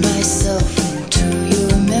burn myself into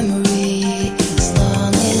your memory as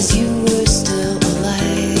long as you were still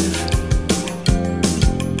alive.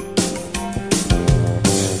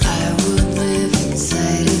 I would live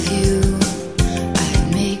inside of you.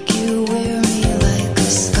 I'd make you wear me like a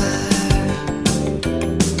scar.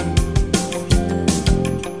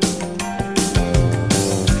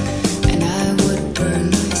 And I would burn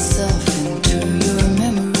myself into your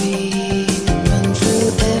memory and run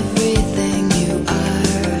through everything you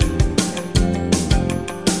are.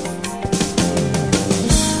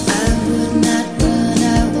 I would not run,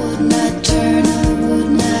 I would not turn, I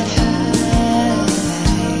would not hide.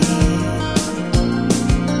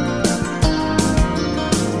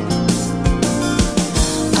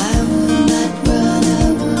 I would not run,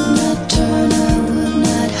 I would not turn, I would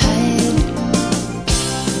not hide.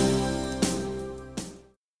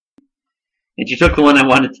 And she took the one I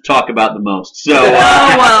wanted to talk about the most. So, Oh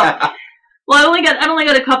well. Well, I only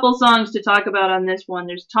got a couple songs to talk about on this one.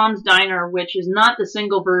 There's Tom's Diner, which is not the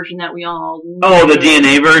single version that we all know. oh, the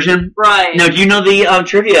DNA version? Right. Now, do you know the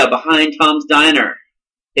trivia behind Tom's Diner?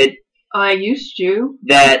 I used to.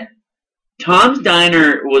 That Tom's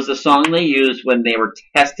Diner was the song they used when they were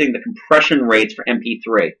testing the compression rates for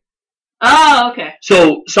MP3. Oh, okay.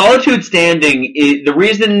 So, Solitude Standing, the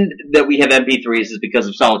reason that we have MP3s is because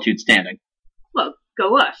of Solitude Standing. Well,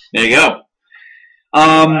 go us. There you go.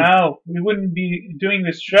 Wow, we wouldn't be doing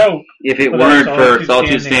this show. If it Without weren't for Solitude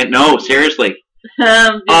Solitude Standing. Standing. No, seriously.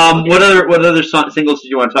 What other singles did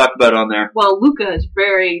you want to talk about on there? Well, Luca is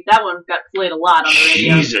that one got played a lot on the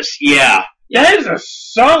radio. Jesus, yeah. That is a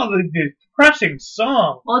song, a depressing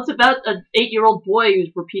song. Well, it's about an 8-year-old boy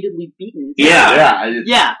who's repeatedly beaten. Yeah.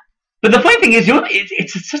 Yeah. But the funny thing is,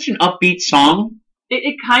 it's such an upbeat song.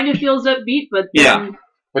 It kind of feels upbeat, but then,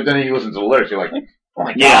 But then you listen to the lyrics, you're like, oh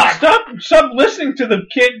my Yeah. Stop listening to the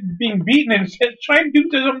kid being beaten and try and do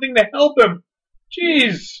something to help him.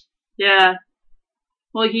 Jeez. yeah.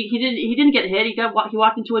 Well, he didn't get hit. He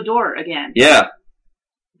walked into a door again. Yeah.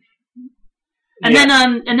 And then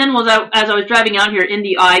as I was driving out here, In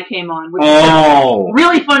the Eye came on, which Oh. is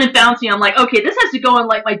really fun and bouncy. I'm like, okay, this has to go on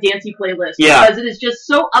like my dancey playlist Yeah. because it is just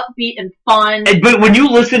so upbeat and fun. But when you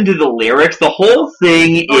listen to the lyrics, the whole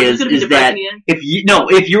thing Oh, it's is gonna be that depressing,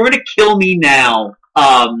 if you were to kill me now,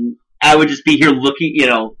 I would just be here looking,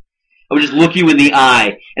 I would just look you in the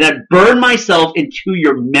eye, and I'd burn myself into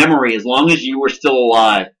your memory as long as you were still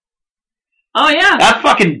alive. Oh yeah. How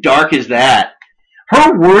fucking dark is that?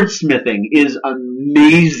 Her wordsmithing is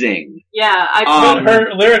amazing. Yeah, Um,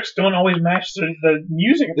 Her lyrics don't always match the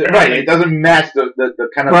music. Right, it doesn't match the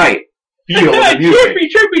kind of Right. feel of the music.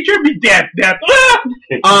 Chirpy, death.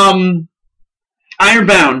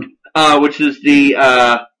 Ironbound, which is the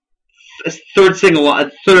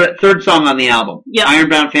third song on the album. Yeah.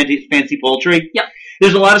 Ironbound Fancy Poultry. Yep.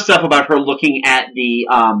 There's a lot of stuff about her looking at the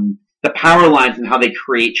power lines and how they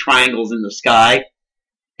create triangles in the sky.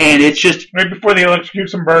 And it's just... Right before they electrocute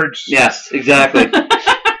some birds. Yes, exactly.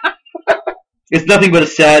 It's nothing but a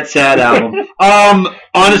sad, sad album.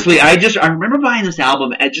 Honestly, I remember buying this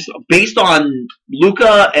album just based on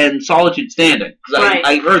Luca and Solitude Standing. 'Cause Right.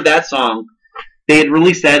 I heard that song. They had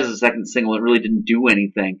released that as a second single. It really didn't do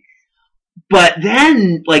anything. But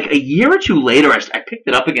then, like a year or two later, I picked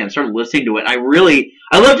it up again, started listening to it. I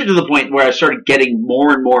loved it to the point where I started getting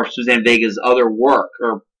more and more of Suzanne Vega's other work,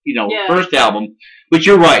 or Yeah. first album, which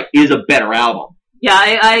you're right is a better album. Yeah,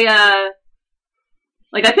 I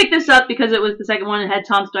picked this up because it was the second one and had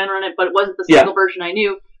Tom Steiner on it, but it wasn't the single version I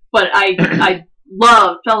knew. But I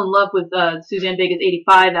fell in love with Suzanne Vega's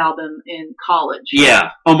 '85 album in college.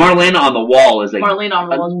 Yeah. Oh, Marlena on the Wall is like. Marlena on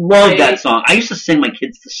the Wall. I love that song. I used to sing my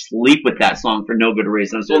kids to sleep with that song for no good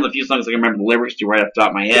reason. It's one of the few songs I can remember the lyrics to right off the top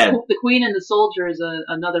of my head. The Queen and the Soldier is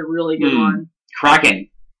another really good one. Cracking.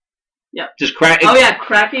 Yeah. Just crack. Oh yeah,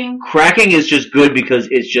 Cracking. Cracking is just good because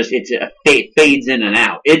it fades in and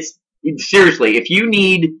out. Seriously, if you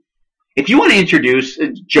want to introduce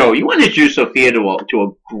Joe, you want to introduce Sophia to a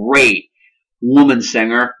great woman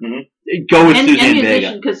singer, go with Suzanne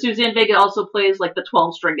Vega. Because Suzanne Vega also plays like the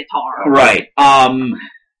 12-string guitar. Right.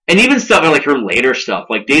 And even stuff like her later stuff,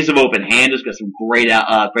 like Days of Open Hand has got some great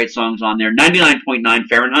songs on there. 99.9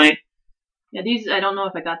 Fahrenheit. Yeah, these I don't know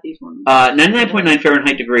if I got these ones. 99.9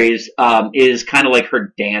 Fahrenheit Degrees is kind of like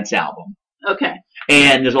her dance album. Okay.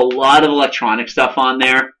 And there's a lot of electronic stuff on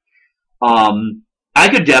there. I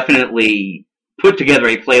could definitely put together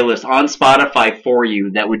a playlist on Spotify for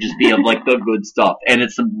you that would just be of like the good stuff, and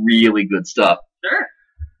it's some really good stuff. Sure.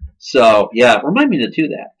 So yeah, remind me to do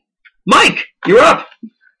that. Mike, you're up.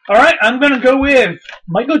 All right, I'm gonna go with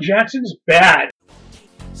Michael Jackson's "Bad."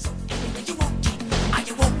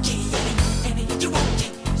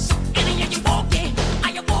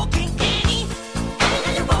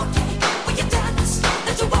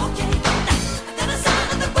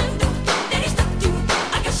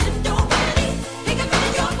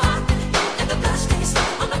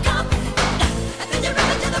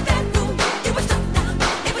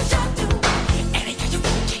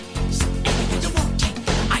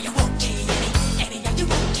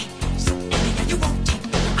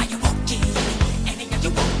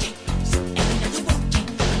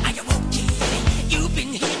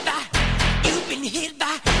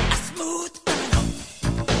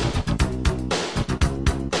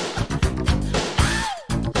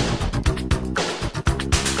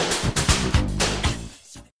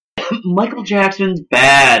 Michael Jackson's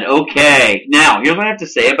 "Bad." Okay. Now, here's what I have to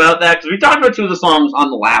say about that, because we talked about two of the songs on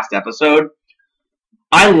the last episode.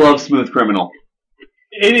 I love "Smooth Criminal."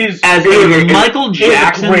 It is as a Michael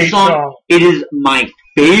Jackson song. It is my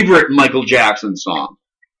favorite Michael Jackson song.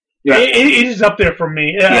 Yeah, it is up there for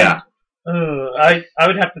me. Yeah. I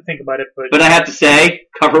would have to think about it, but I have to say,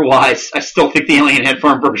 cover-wise, I still think the Alien Head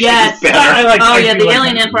Farm version is better. The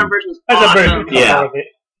Alien Head Farm version is awesome. That's a very good cover of it.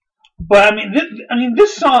 But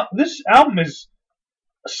this album is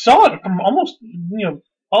solid from almost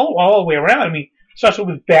all the way around. I mean, it starts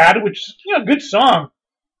with "Bad," which is a good song.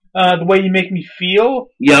 "The Way You Make Me Feel."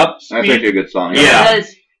 Yep, that's actually a good song. Yeah.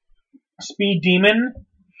 "Speed Demon,"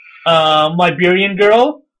 "Liberian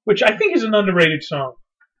Girl," which I think is an underrated song.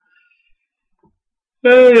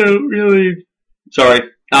 Really. Sorry.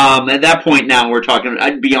 At that point now, we're talking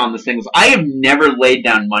beyond the singles. I have never laid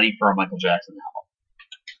down money for a Michael Jackson album.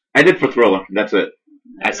 I did for Thriller. That's it.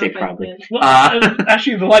 I say probably. Well,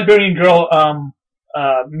 actually, the Liberian Girl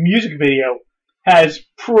music video has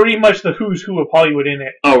pretty much the who's who of Hollywood in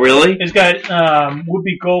it. Oh, really? It's got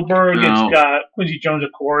Whoopi Goldberg. Oh. It's got Quincy Jones,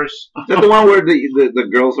 of course. Is that the one where the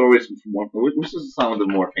girls are always morphing? Which is the song with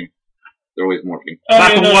the morphing? They're always morphing. Oh,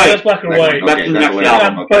 black and white. That's Black and White. That's the next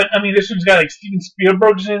album. Okay. But this one's got like Steven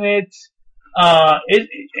Spielberg's in it.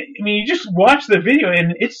 You just watch the video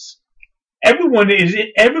and it's. Everyone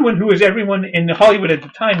who is everyone in Hollywood at the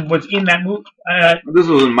time was in that movie. This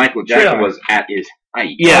was when Michael Jackson was at his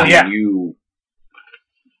height. Yeah.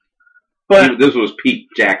 This was peak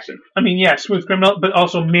Jackson. "Smooth Criminal," but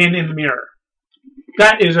also "Man in the Mirror."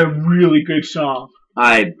 That is a really good song.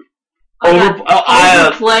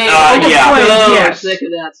 Overplay. Yes. Sick of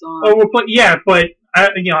that song. Overplay. Yeah, but I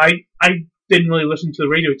didn't really listen to the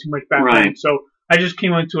radio too much back then, so I just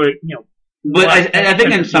came into it. But I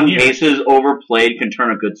think in some cases, overplayed can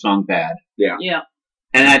turn a good song bad. Yeah. Yeah.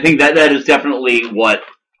 And I think that is definitely what.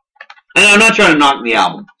 And I'm not trying to knock the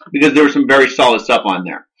album because there was some very solid stuff on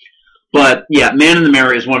there. But yeah, "Man in the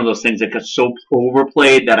Mirror" is one of those things that got so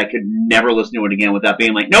overplayed that I could never listen to it again without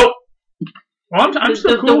being like, nope. Well, I'm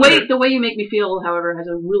still cool. The Way You Make Me Feel, however, has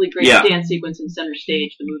a really great dance sequence in Center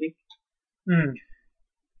Stage, the movie.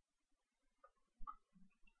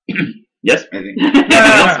 Yes? I think.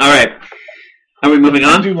 All right. Are we moving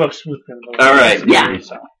on? I do love "Smooth Criminal." All right. Yeah.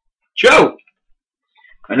 Joe.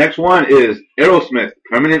 The next one is Aerosmith,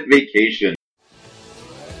 "Permanent Vacation."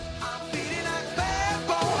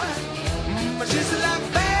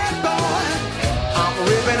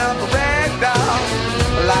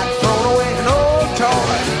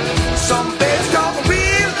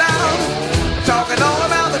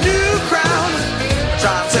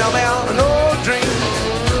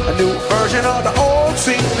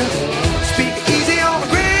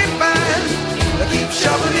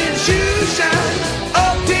 Shoving in shoe shine,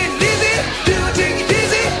 up to Lizzie, do it to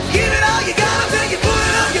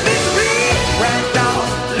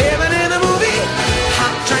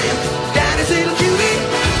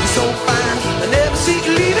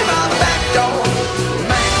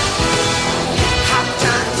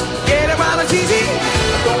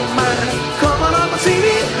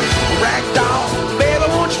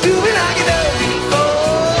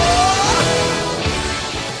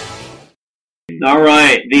All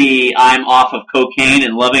right, the I'm Off of Cocaine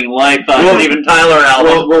and Loving Life Well, Steven Tyler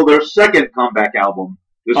album. Well, their second comeback album.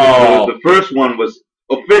 This was the first one was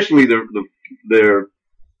officially their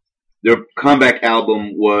comeback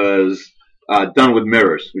album was Done with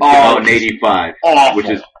Mirrors, which came out in '85, Awful. which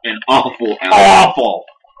is an awful album. Awful.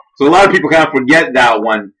 So a lot of people kind of forget that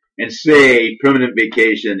one and say Permanent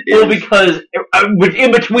Vacation is. Well, because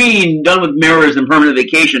in between Done with Mirrors and Permanent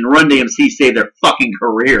Vacation, Run DMC saved their fucking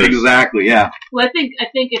careers. Exactly, yeah. Well, I think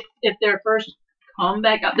if their first album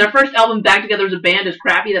back together as a band is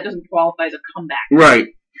crappy, that doesn't qualify as a comeback. Right.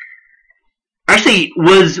 Actually,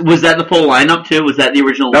 was that the full lineup too? Was that the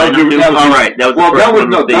original lineup too? All right, that was the first one.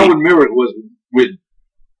 Done with Mirrors was with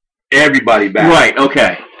everybody back. Right.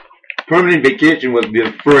 Okay. Permanent Vacation was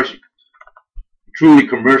the first truly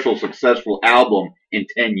commercial successful album in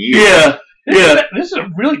 10 years. Yeah. Yeah. This is a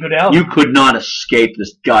really good album. You could not escape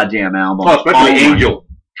this goddamn album. Oh, especially Angel.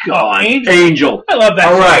 God, Angel. Angel. I love that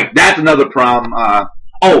All song. right. That's another problem.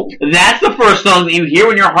 Oh, that's the first song that you hear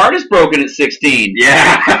when your heart is broken at 16.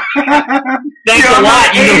 Yeah. Thanks a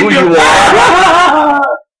lot. You know who you are.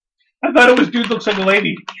 I thought it was Dude Looks Like a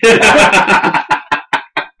Lady.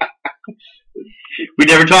 We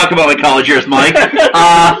never talk about my college years, Mike.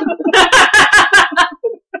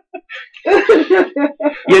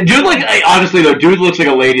 Yeah, honestly though, Dude Looks Like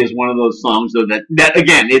a Lady is one of those songs though that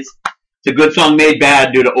again, it's a good song made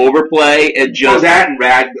bad due to overplay and just that and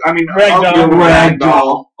Ragdoll.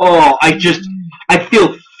 Oh, I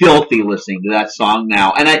feel filthy listening to that song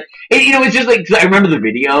now, and it's just like 'cause I remember the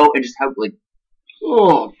video and just how like,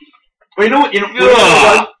 oh, Well, you know what?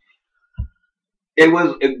 It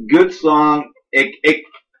was a good song. I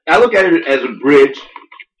look at it as a bridge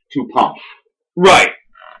to Pump. right.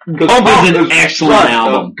 Pump is an excellent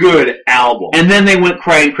album. A good album. And then they went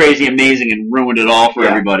Crazy Amazing and ruined it all for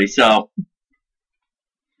everybody. So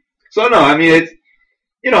no, I mean it's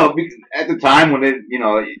at the time when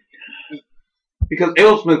because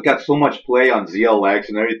Aerosmith got so much play on ZLX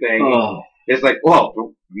and everything. oh. It's like, well,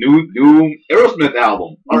 new Aerosmith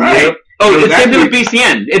album. All right. Right. Oh, it's same thing with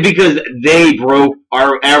BCN because they broke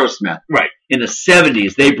Aerosmith. Right. In the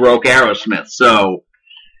 70s, they broke Aerosmith. So,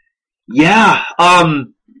 yeah.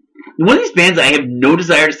 One of these bands I have no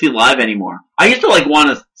desire to see live anymore. I used to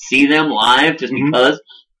want to see them live just because.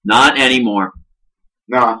 Not anymore.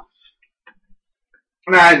 No.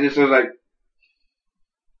 Nah, it's just like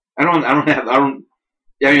I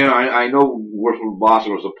know We're From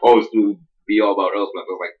Boston was supposed to be all about Aerosmith. I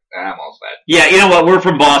was like, I'm all set. Yeah, you know what? We're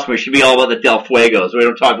from Boston. We should be all about the Del Fuegos. We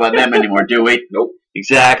don't talk about them anymore, do we? Nope.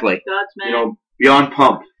 Exactly. Godsmack. Beyond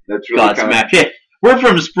Pump. That's really Godsmack. Yeah. We're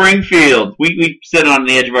from Springfield. We sit on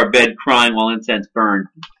the edge of our bed crying while incense burned.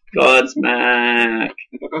 Godsmack. I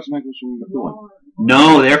thought Godsmack was from Methuen.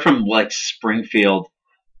 No, they're from Springfield.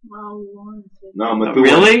 No, Methuen.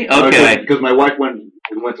 Really? Okay. Because my wife went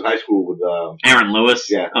to high school with Aaron Lewis?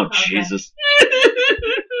 Yeah. Oh, Okay. Jesus.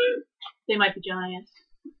 They might be Giants.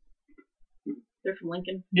 They're from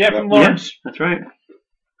Lincoln. Yeah, from Lawrence. That's right.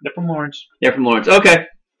 They're from Lawrence. They're from Lawrence. Okay.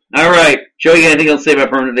 All right. Joey, you got anything else to say about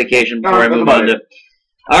Permanent Vacation before I No, move that's on about to...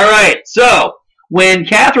 All right. So, when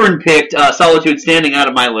Catherine picked Solitude Standing out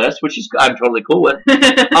of my list, which I'm totally cool with, No,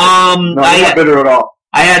 I'm not bitter at all.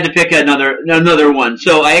 I had to pick another one.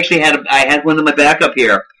 So I actually had one in my backup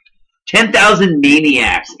here. 10,000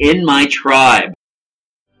 Maniacs in My Tribe.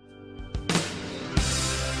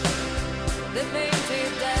 The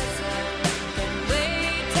painted desert can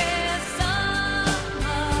wait till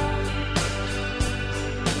summer.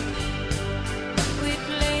 We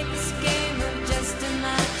played this game of just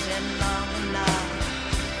imagine long enough.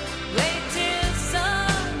 Wait till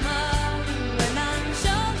summer when I'm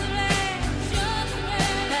sugaring.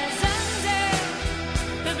 And someday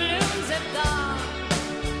the blues have gone.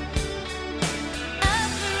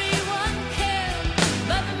 Everyone killed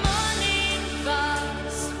by the morning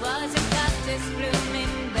frost. Was your cactus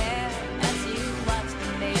blooming there as you watched the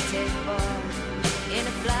native born in a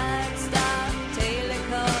Flagstaff tailor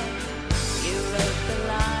coat? You wrote the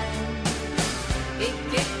line. He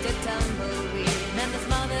kicked a tumbleweed and his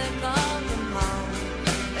mother called him home.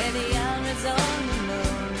 Where the Arizona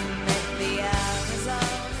moon met the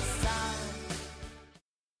Arizona sun.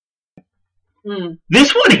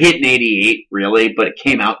 This one hit in 88, really, but it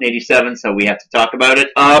came out in 87, so we have to talk about it.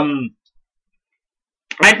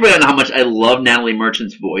 I'd forgotten how much I loved Natalie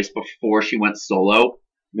Merchant's voice before she went solo.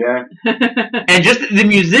 Yeah. And just the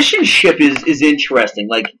musicianship is interesting.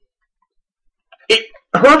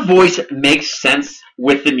 Her voice makes sense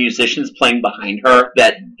with the musicians playing behind her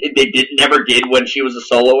that they never did when she was a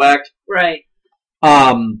solo act. Right.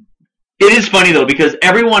 It is funny, though, because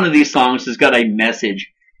every one of these songs has got a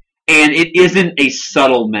message. and it isn't a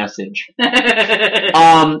subtle message.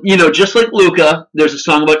 Just like Luca, there's a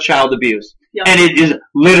song about child abuse, Yep. and it is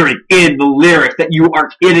literally in the lyrics that you are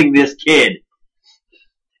kidding this kid.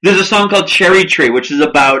 There's a song called Cherry Tree, which is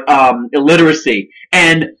about illiteracy,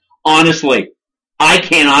 and honestly, I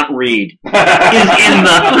cannot read. Is in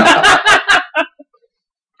the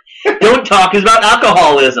Don't Talk is about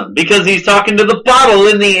alcoholism because he's talking to the bottle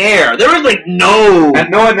in the air. There is no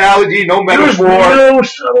analogy, no there was metaphor. no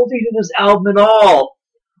subtlety to this album at all.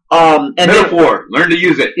 And Metaphor. Learn to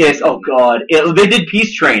use it. Yes. Oh God. They did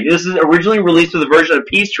Peace Train. This is originally released with a version of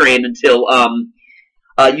Peace Train until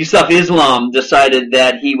Yusuf Islam decided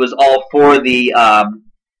that he was all for the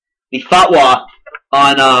fatwa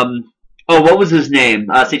on what was his name?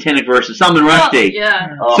 Satanic Verses. Salman Rushdie.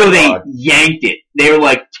 Yeah. Oh, So they God. yanked it. They were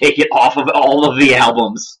like, take it off of all of the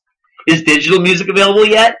albums. Is digital music available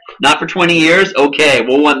yet? Not for 20 years? Okay,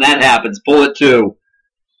 well when that happens, pull it too.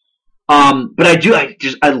 But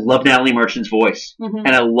I love Natalie Merchant's voice. Mhm.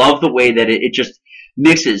 And I love the way that it just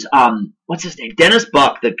mixes. What's his name? Dennis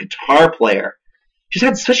Buck, the guitar player, just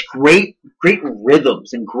had such great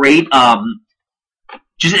rhythms and great,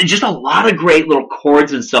 just a lot of great little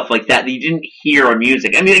chords and stuff like that you didn't hear on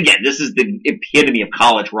music. I mean, again, this is the epitome of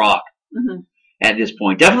college rock Mhm. at this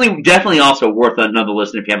point. Definitely also worth another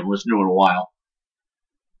listen if you haven't listened to it in a while.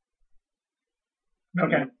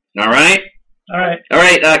 Okay. All right? All right. All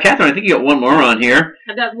right, Catherine, I think you got one more on here.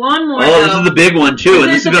 I've got one more. Oh, this is the big one, too, and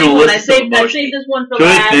this is the going big to one. I listen saved to this one for Good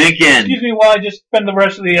last. thinking. Excuse me while I just spend the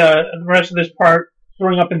rest of this part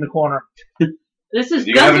throwing up in the corner. This is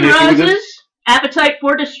Do you have Guns an N' issue with Roses, this? Appetite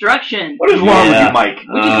for Destruction, What is wrong with Yeah. you, Mike?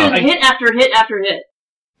 which is just hit after hit after hit.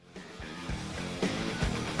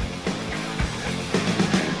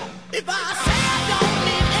 If I say I don't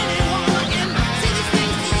need anyone, I can say these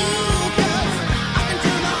things to you, 'cause I can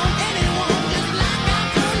turn on anyone just like I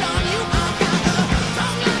turned on you. I've got a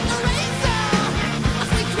tongue like a razor, a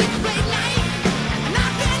sweet, sweet straight knife, and I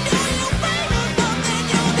can do you favors, but then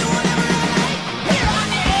you'll do whatever I like. Here I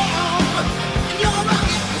am, and you're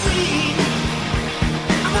rocket queen.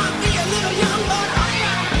 I might be a little young, but I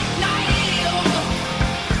am naive.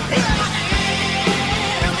 Here I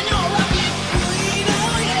am, and you're rocket queen.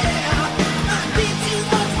 Oh yeah, I did too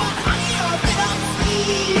much, but honey, you're a bit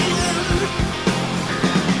obscene.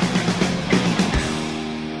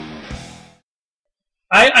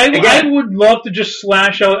 I Again. would love to just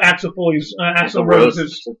slash out Axl Foley's Axl Axl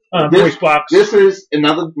Rose's This- voice box. This is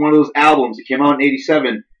another one of those albums that came out in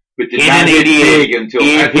 '87, but did In not get 88. big until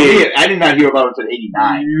In I did not hear about it until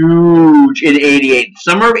 '89. Huge in '88.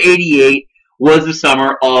 Summer of '88 was the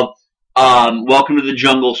summer of Welcome to the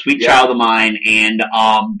Jungle, Sweet Yeah. Child of Mine, and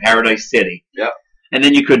Paradise City. Yep. And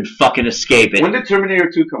then you couldn't fucking escape it. When did Terminator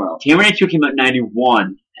 2 come out? Terminator 2 came out in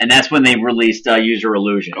 '91, and that's when they released User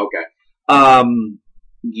Illusion. Okay.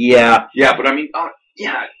 Yeah. Yeah, but I mean,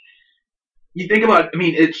 yeah. You think about it, I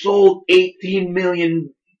mean, it sold 18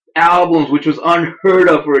 million albums, which was unheard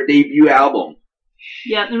of for a debut album.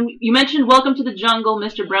 Yeah, and you mentioned Welcome to the Jungle,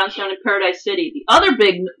 Mr. Brownstone, and Paradise City. The other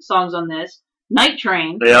big songs on this, Night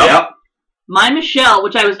Train, Yep. My Michelle,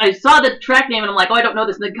 which I saw the track name and I'm like, oh, I don't know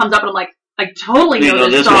this, and then it comes up and I'm like, I totally You know know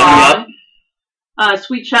this this song. one,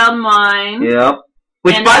 Sweet Child of Mine. Yep.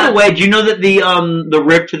 Which, And, by the way, do you know that the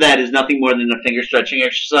riff to that is nothing more than a finger stretching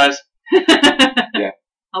exercise?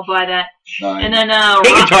 I'll buy that. No, And then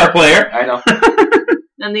Hey, guitar player. I know.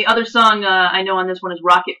 and the other song I know on this one is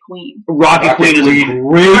Rocket Queen. Rocket Rocket Queen is a Queen.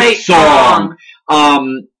 great song.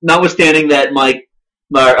 Notwithstanding that Mike,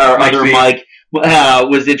 our Mike other C. Mike,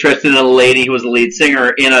 was interested in a lady who was the lead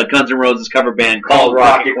singer in a Guns N' Roses cover band called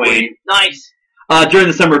Rocket Queen. Nice. During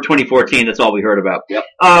the summer of 2014, that's all we heard about. Yep.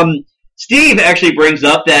 Steve actually brings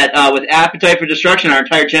up that with Appetite for Destruction, our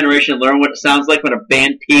entire generation learned what it sounds like when a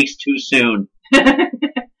band peaks too soon. Yeah.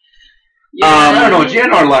 I don't know.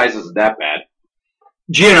 GNR Lies isn't that bad.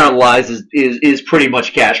 GNR Lies is pretty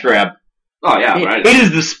much cash grab. Oh, yeah, right. It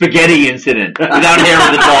is the spaghetti incident without hair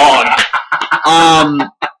of the dog.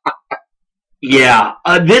 Yeah.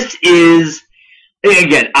 This is,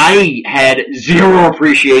 again, I had zero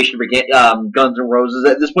appreciation for Guns N' Roses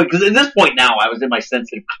at this point, because at this point now I was in my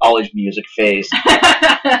sensitive college music phase. I'm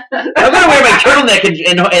gonna wear my turtleneck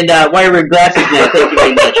and wire-rimmed glasses now. Thank you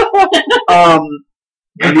very much.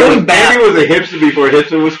 Going back, Maybe it was a hipster before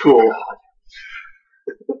hipster was cool.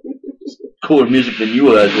 cooler music than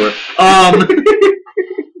you guys were.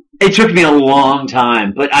 It took me a long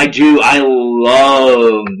time, but I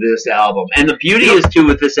love this album. And the beauty is, too,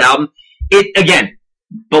 with this album, it, again,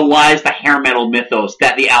 belies the hair metal mythos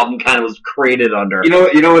that the album kind of was created under. You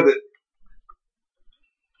know what?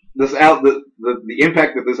 The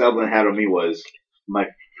impact that this album had on me was my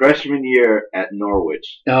freshman year at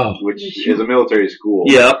Norwich, Oh. which is a military school.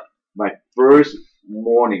 Yep. My first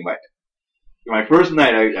morning, my first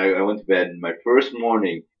night, I went to bed, and my first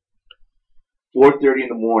morning, 4:30 in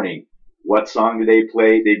the morning. What song did they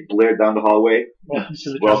play? They blared down the hallway.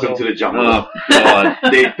 Welcome to the jungle. Oh, God.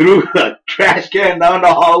 They threw a trash can down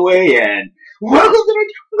the hallway and welcome to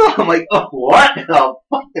the jungle. I'm like, oh, what the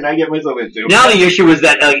fuck did I get myself into? Now the issue is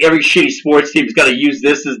that every shitty sports team's got to use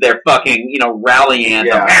this as their fucking, rally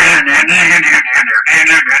anthem.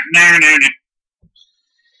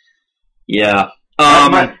 Yeah.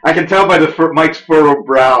 I can tell by Mike's furrowed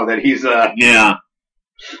brow that he's Yeah.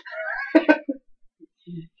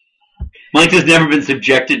 Mike has never been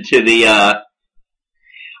subjected to the.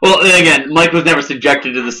 Well, again, Mike was never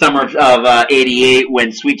subjected to the summer of '88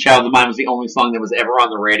 when "Sweet Child of Mine" was the only song that was ever on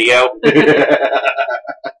the radio.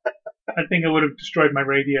 I think it would have destroyed my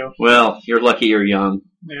radio. Well, you're lucky you're young.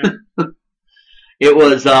 Yeah. It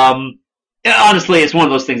was, honestly, it's one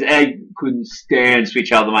of those things. I couldn't stand "Sweet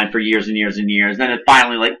Child of Mine" for years and years and years. Then it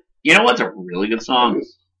finally, you know what's a really good song?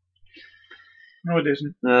 No, it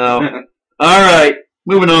isn't. No. All right,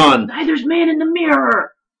 moving on. Neither's man in the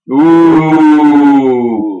mirror.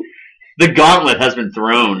 Ooh. The gauntlet has been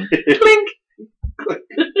thrown. Clink.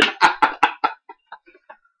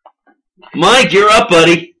 Mike, you're up,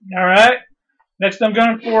 buddy. All right. Next, I'm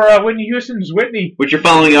going for Whitney Houston's "Whitney." Which you're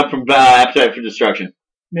following up from Appetite for Destruction.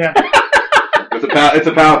 Yeah. It's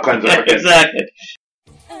a palate cleanser. Exactly.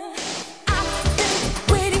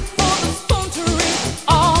 Waiting for the phone to ring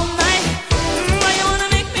all night. Why you wanna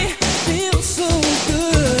make me feel so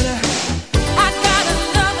good? I got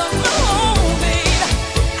another home, babe.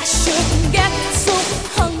 I shouldn't get so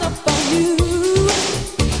hung up on you.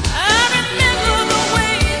 I remember the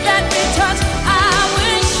way that we touched. I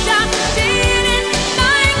wish I didn't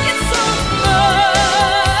like it so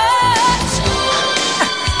much.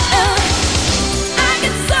 I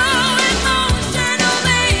get so emotional,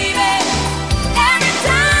 baby, every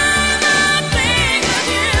time I think of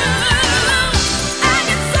you. I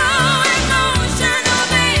get so emotional,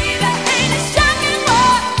 baby. Ain't it shocking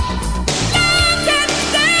what love can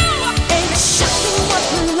do? Ain't it shocking what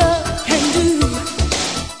love can do?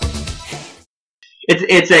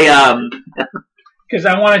 It's a Because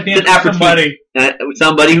I want to dance It's an with somebody.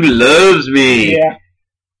 somebody who loves me. Yeah.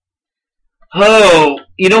 Oh,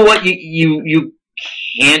 you know what? You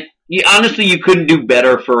can't. Honestly, you couldn't do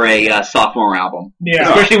better for a sophomore album, Yeah.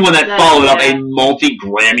 especially one that That- followed up yeah. a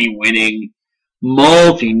multi-Grammy winning,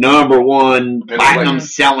 multi-number one, platinum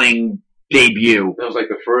selling debut. That was like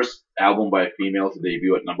the first album by a female to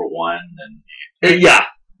debut at number 1, and Yeah,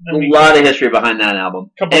 I mean, a lot of history behind that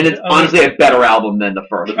album, Couple and it's of- honestly a better album than the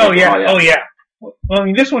first. Oh yeah. Oh, yeah. Oh yeah. Well, I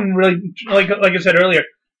mean, this one really, like I said earlier,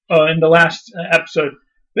 in the last episode,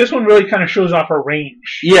 this one really kind of shows off her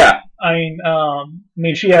range. Yeah, I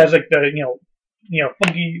mean, she has like the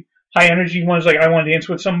funky, high energy ones like "I Want to Dance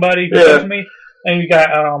with Somebody," Who Yeah. Loves Me, and we got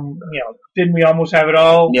 "Didn't We Almost Have It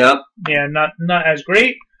All?" yep. Yeah, not as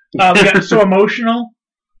great. We got "So Emotional."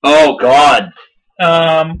 Oh God.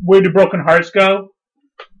 "Where Do Broken Hearts Go?"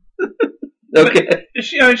 Okay.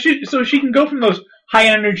 So she can go from those high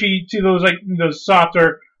energy to those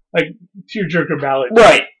softer like tearjerker ballads.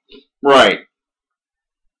 Right.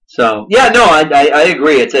 So yeah, no, I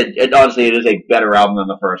agree. Honestly, it is a better album than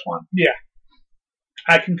the first one.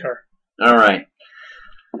 I concur. All right.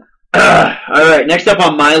 All right. Next up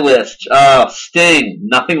on my list, Sting.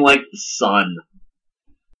 Nothing Like the Sun.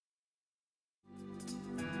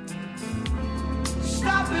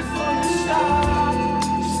 Stop before you start.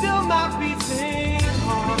 Still not beating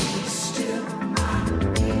heart. Still not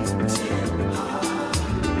beating heart.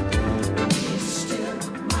 Still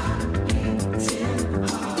not beating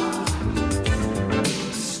heart.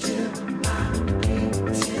 Still not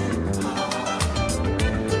beating heart.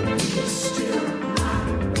 Still not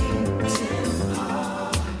beating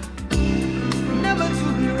heart. Never to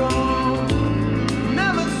be wrong.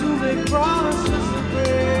 Never to make promises to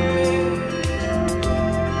break.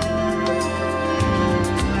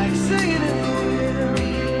 Like singing in the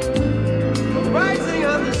wind, rising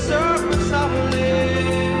on the surface of a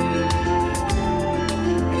lake.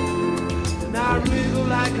 And I wriggle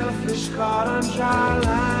like a fish caught on dry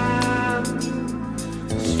land,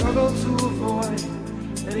 struggle to avoid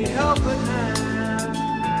any helping hand. I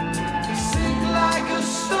sink like a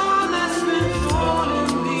stone that's been thrown in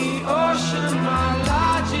the ocean. My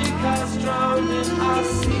logic has drowned in a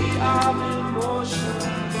sea of emotion.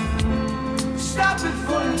 Stop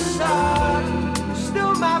before you start.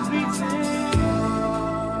 Still my beating.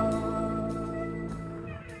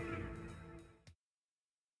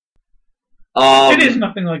 It is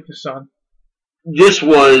Nothing Like the Sun. this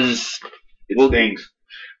was. It stings.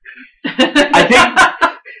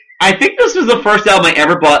 I think this was the first album I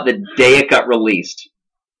ever bought the day it got released.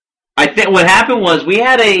 I think what happened was we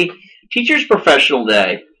had a teacher's professional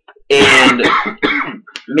day, and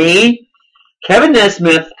me, Kevin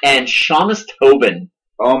Nesmith, and Shamus Tobin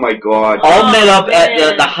Oh my God! all met up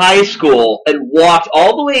at the high school and walked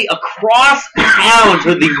all the way across town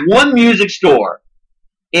to the one music store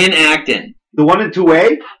in Acton. The one in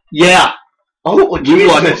 2A? Yeah. Oh, We walked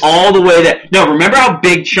Jesus! all the way there. No, remember how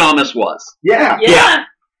big Shamus was? Yeah. Yeah.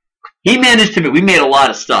 He managed to. We made a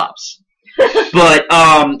lot of stops, but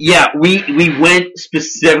yeah, we went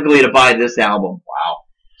specifically to buy this album. Wow.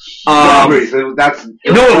 Strawberries. That's No,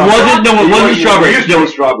 it wasn't. No, it wasn't Strawberries. No,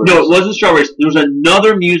 strawberries. No, it wasn't Strawberries. There was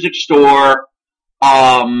another music store.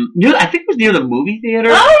 I think it was near the movie theater.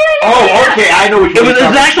 Oh, yeah. Oh, okay. I know what It you're was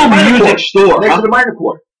an actual music store. next to the minor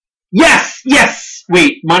chord. Yes.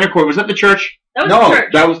 Wait, minor chord was that the church? That was No, the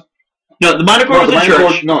church. that was No, the minor chord the was the minor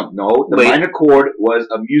church. chord. No, the Wait. minor chord was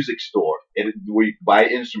a music store. Where you buy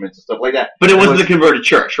instruments and stuff like that. But it wasn't the converted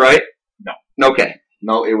church, right? No. Okay.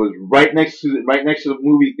 No, it was right next to the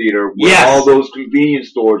movie theater where Yes. all those convenience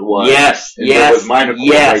stores was. Yes. And there was minor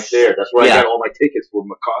chord right there. That's where Yeah. I got all my tickets for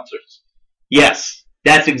my concerts. Yes.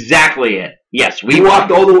 That's exactly it. Yes. We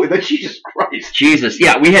walked all the way. Jesus Christ! Jesus.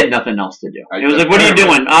 Yeah, we had nothing else to do. It was like, what are you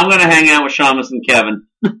doing? I'm going to hang out with Shamus and Kevin.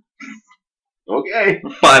 Okay.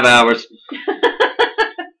 5 hours.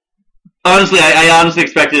 Honestly, I honestly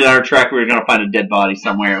expected on our track we were going to find a dead body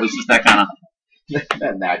somewhere. It was just that kind of...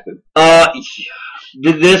 And acted.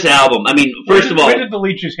 This album, I mean, first of all... Where did the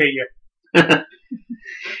leeches hate you?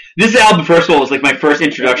 This album, first of all, was like my first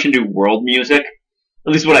introduction to world music.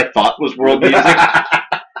 At least what I thought was world music.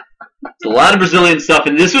 It's a lot of Brazilian stuff,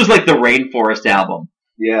 and this was like the Rainforest album.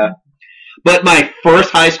 Yeah. But my first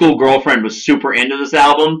high school girlfriend was super into this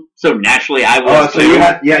album, so naturally I was Oh, so too. you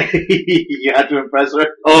had you had to impress her.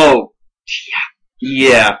 Oh,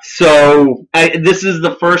 yeah. So this is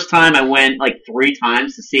the first time I went like 3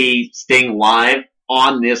 times to see Sting live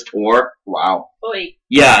on this tour. Wow. Boy.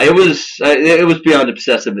 Yeah, it was beyond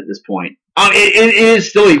obsessive at this point. It is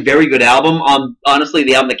still a very good album. Honestly,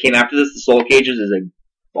 the album that came after this, The Soul Cages, is a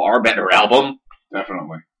far better album.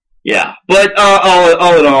 Definitely. Yeah, but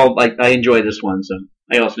all in all, like I enjoy this one. So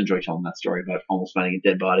I also enjoy telling that story about almost finding a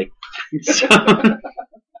dead body. So,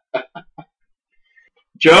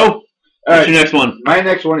 Joe, what's your next one? My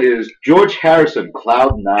next one is George Harrison,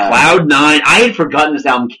 Cloud 9. Cloud 9. I had forgotten this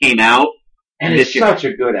album came out. And it's such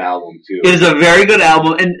a good album, too. It is a very good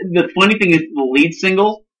album, and the funny thing is, the lead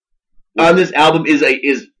single on this album is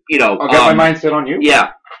you know, I got my mind set on you.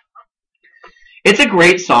 Yeah, it's a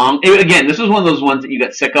great song. Again, this was one of those ones that you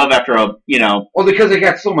got sick of after Well, because it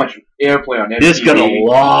got so much airplay on MTV. This got a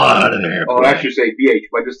lot of airplay. Oh, I should say VH.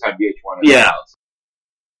 By this time, VH1. Yeah.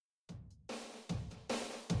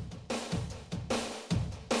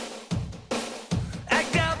 I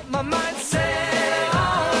got my mind set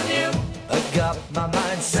on you. I got my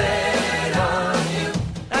mind set on you.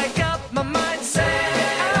 I got my mind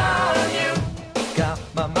set on you. Got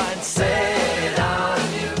my mind set on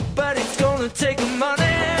you. But it's gonna take money.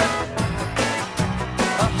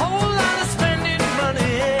 A whole lot of spending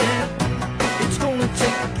money. It's gonna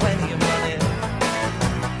take plenty of money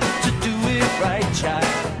to do it right, child.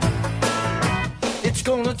 It's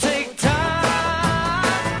gonna take time.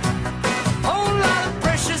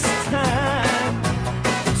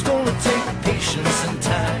 Patience and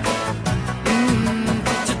time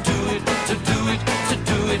to do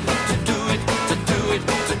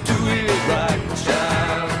it right,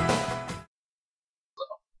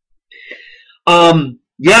 child.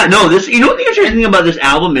 Yeah, no, this, you know what the interesting thing about this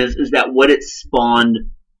album is that what it spawned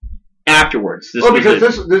afterwards. Because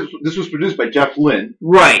this was produced by Jeff Lynne.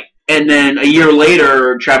 Right. And then a year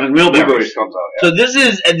later, Traveling Wheelbarrows comes out. Yeah. So this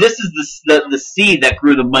is the seed that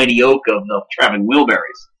grew the mighty oak of the Traveling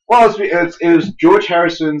Wheelbarrows. Well, it was George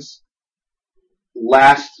Harrison's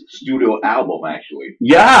last studio album, actually.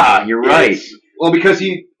 Yeah, you're right. Because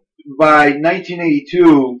by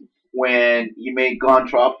 1982, when he made Gone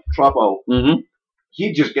Troppo,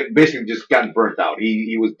 he basically just gotten burnt out.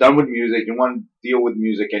 He was done with music. He didn't want to deal with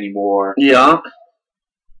music anymore. Yeah.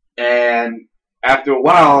 And after a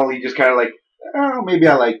while, he just kind of like, oh, maybe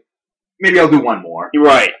I'll do one more. You're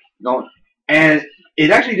right. No, and it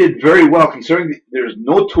actually did very well considering there's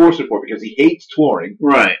no tour support because he hates touring.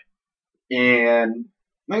 Right. And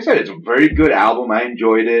like I said, it's a very good album. I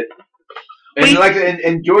enjoyed it. And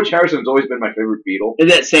and George Harrison's always been my favorite Beatle. Is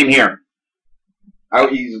that same here? Well,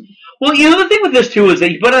 you know, the thing with this too is that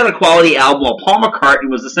he put out a quality album while Paul McCartney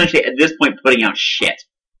was essentially at this point putting out shit.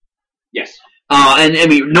 Yes. And I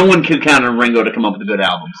mean, no one can count on Ringo to come up with a good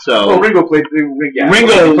album. So Well, Ringo played he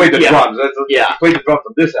played the drums. He played the drums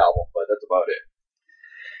on this album, but that's about it.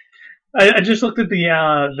 I just looked at the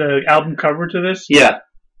album cover to this. Yeah.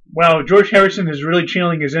 Wow, George Harrison is really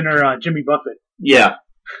channeling his inner Jimmy Buffett. Yeah.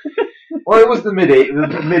 Well, it was the mid late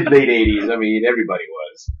 '80s. I mean, everybody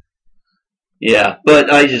was. Yeah, but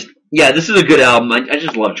this is a good album. I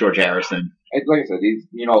just love George Harrison. Like I said, he's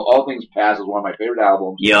All Things Past is one of my favorite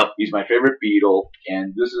albums. Yep. He's my favorite Beatle,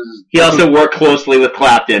 and this is. He also worked closely with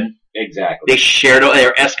Clapton. Exactly. They shared.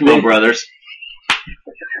 They're Eskimo brothers.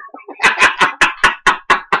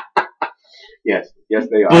 Yes,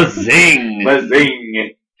 they are. Bazing.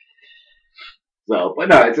 Bazing. So, but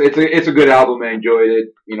no, it's a good album. I enjoyed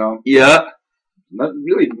it. Yeah.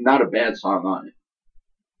 Not a bad song on it.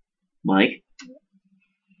 Mike.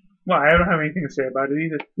 Well, I don't have anything to say about it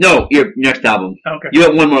either. No, your next album. Okay. You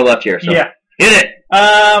have one more left here. So. Yeah. Hit it.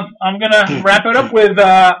 I'm gonna wrap it up with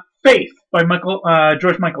 "Faith" by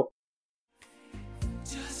George Michael.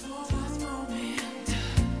 Just for one moment,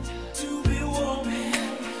 to be warm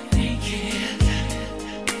and naked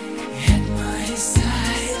at my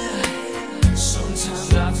side.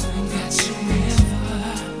 Sometimes I think that you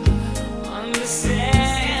never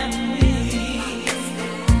understand me,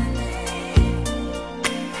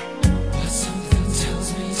 but something tells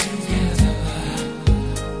me together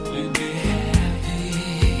we'll be happy.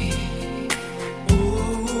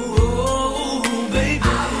 Oh, baby. I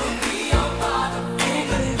will be your father,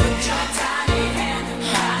 baby. Put your tiny hand in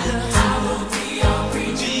mine. I will be your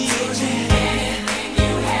preaching agent. Anything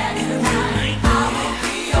you have in mind. I will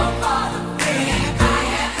be your father, baby. I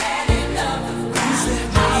have had enough of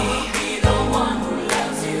crying. I will be the one who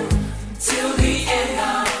loves you till the end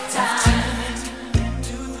of time.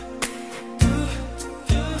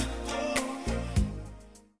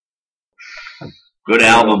 Good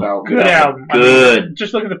album. Good album. I mean, Good.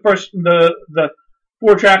 just look at the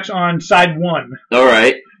 4 tracks on side 1. All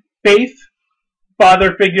right. Faith,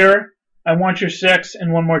 Father Figure, I Want Your Sex,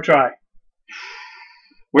 and One More Try.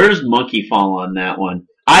 Where does Monkey fall on that one?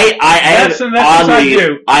 That's side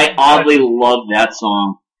 2. I oddly love that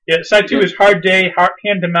song. Yeah, side 2 is Hard Day,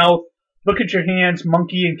 Hand to Mouth, Look at Your Hands,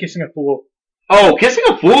 Monkey, and Kissing a Fool. Oh, Kissing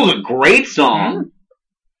a Fool is a great song.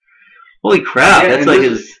 Holy crap, that's like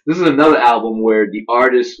his... This is another album where the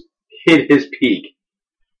artist hit his peak.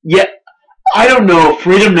 Yeah, I don't know.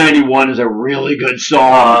 Freedom 91 is a really good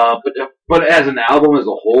song. But as an album as a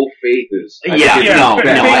whole, Faith is...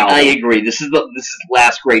 I agree. This is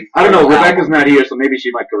last great... I don't know, Rebecca's not here, so maybe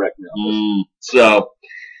she might correct me on this.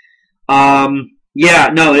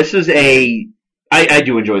 This is a... I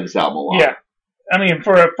do enjoy this album a lot. Yeah. I mean,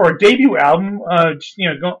 for a debut album,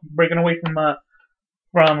 breaking away from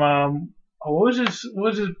what was his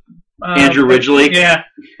Andrew Ridgeley. Yeah.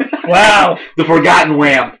 Wow. The Forgotten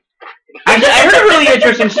Wham. Actually, I heard a really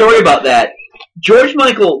interesting story about that. George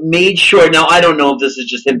Michael made sure, now I don't know if this is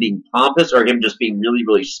just him being pompous or him just being really,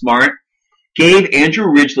 really smart, gave Andrew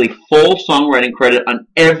Ridgeley full songwriting credit on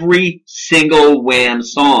every single Wham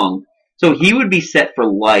song. So he would be set for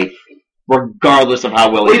life, regardless of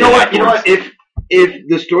how well he did afterwards. You know what? If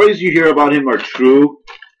the stories you hear about him are true,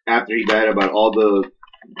 after he died, about all the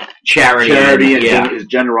charity and his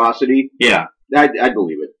generosity, I'd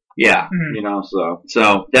believe it. Yeah.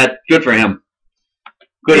 So that's good for him.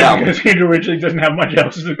 Good album. Because Andrew Ridgeley doesn't have much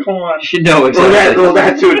else to go on. No, exactly. Well,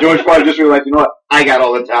 that too. George probably just realized, you know what? I got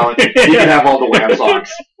all the talent. You can have all the Wham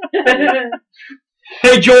songs.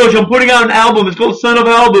 Hey, George, I'm putting out an album. It's called Son of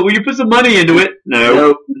Albert. Will you put some money into it?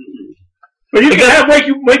 No. But you can have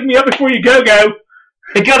Wake Me Up Before You Go Go.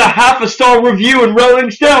 It got a 0.5-star review in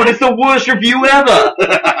Rolling Stone. It's the worst review ever.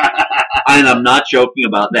 And I'm not joking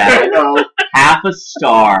about that. 0.5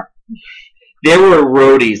 star. There were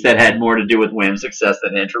roadies that had more to do with Wham's success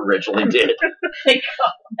than Andrew Ridgeley did.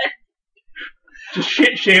 Just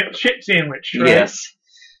shit sandwich. Right? Yes.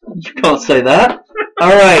 You can't say that.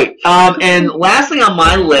 All right. And lastly on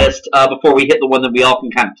my list, before we hit the one that we all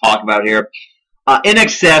can kind of talk about here, In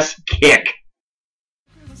Excess, Kick.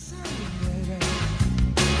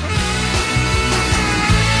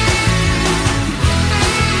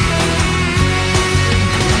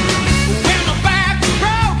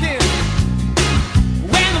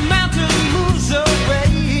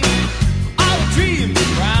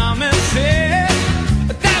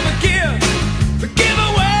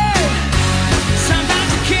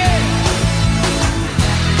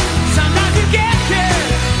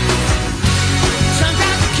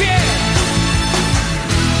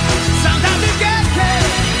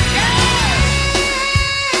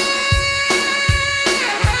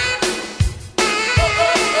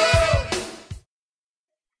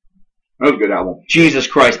 That was a good album. Jesus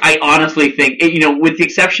Christ. I honestly think, with the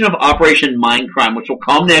exception of Operation Mindcrime, which will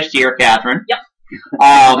come next year, Catherine. Yep.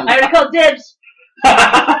 I I already called dibs.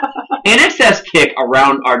 NXS kick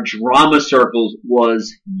around our drama circles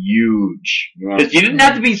was huge. Because you didn't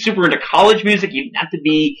have to be super into college music, you didn't have to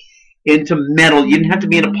be into metal, you didn't have to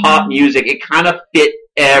be into pop music. It kind of fit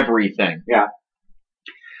everything. Yeah.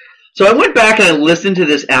 So I went back and I listened to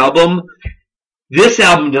this album. This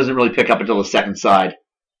album doesn't really pick up until the second side.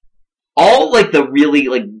 All like the really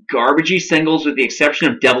like garbagey singles, with the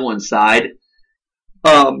exception of Devil Inside,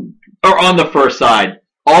 are on the first side.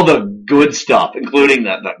 All the good stuff, including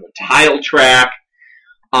the title track,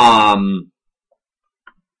 Calling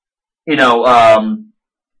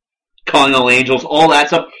All Angels, all that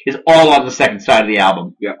stuff is all on the second side of the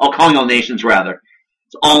album. Yeah. Oh, Calling All Nations, rather.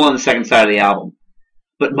 It's all on the second side of the album.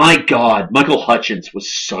 But my God, Michael Hutchence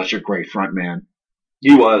was such a great frontman.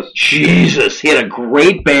 He was. Jesus, he had a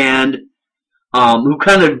great band who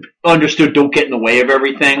kind of understood don't get in the way of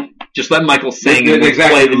everything. Just let Michael sing and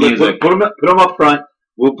play the music. Put him up front.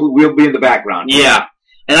 We'll be in the background. Yeah.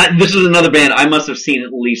 And this is another band I must have seen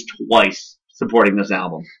at least twice supporting this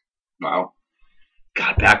album. Wow.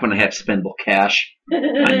 God, back when I had spendable cash.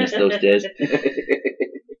 I miss those days.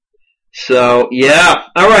 So, yeah.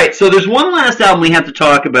 All right, so there's one last album we have to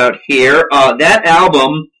talk about here. That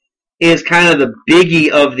album is kind of the biggie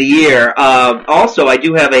of the year. Also, I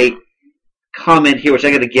do have a comment here, which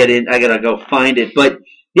I got to get in. I got to go find it. But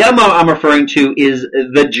the album I'm referring to is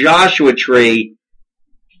The Joshua Tree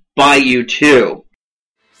by U2.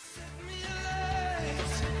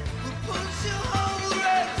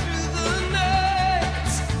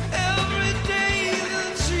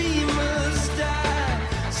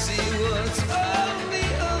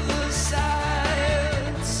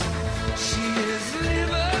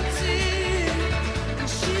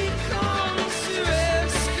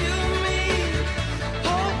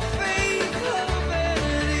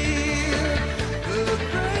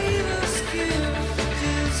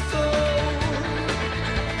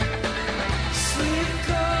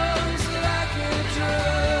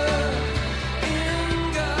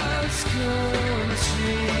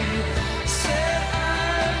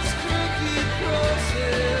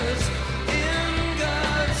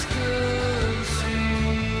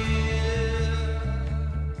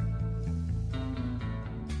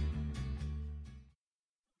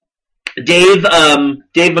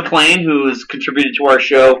 Dave McLean, who has contributed to our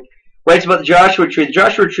show, writes about The Joshua Tree. The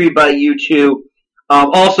Joshua Tree by U2,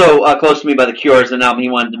 also Close to Me by The Cure is an album he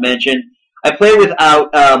wanted to mention. I played With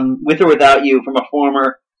or Without You from the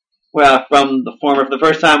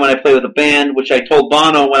first time when I played with a band, which I told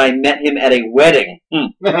Bono when I met him at a wedding.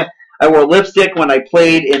 I wore lipstick when I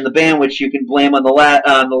played in the band, which you can blame on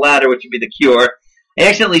the latter, which would be The Cure. I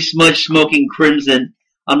accidentally smudged Smoking Crimson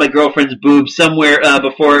on my girlfriend's boob somewhere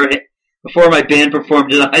before my band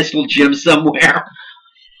performed in a high school gym somewhere.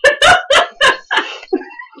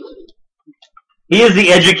 He is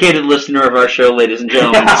the educated listener of our show, ladies and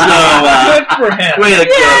gentlemen. So, good for him. Way to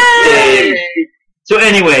go, Dave. So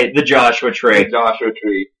anyway, The Joshua Tree. The Joshua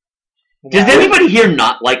Tree. Does anybody here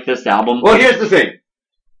not like this album? Well, here's the thing.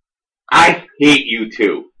 I hate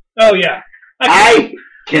U2. Oh, yeah. I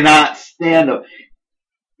cannot stand them.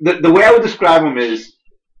 The way I would describe them is,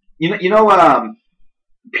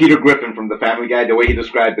 Peter Griffin from The Family Guy, the way he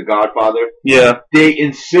described The Godfather. Yeah. They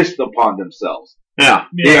insist upon themselves. Yeah.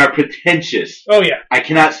 They are pretentious. Oh, yeah. I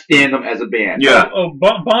cannot stand them as a band. Yeah.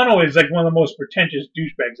 Bono is like one of the most pretentious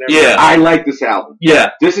douchebags ever. Yeah. I like this album.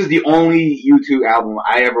 Yeah. This is the only U2 album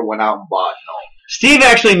I ever went out and bought. Steve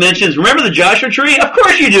actually mentions, remember The Joshua Tree? Of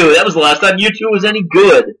course you do. That was the last time U2 was any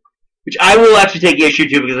good. Which I will actually take issue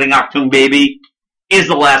to because I think Achtung Baby is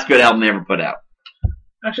the last good album they ever put out.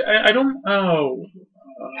 Actually, I don't... Oh...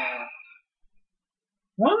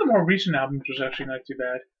 one of the more recent albums was actually not too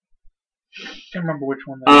bad. Can't remember which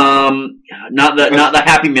one. Not the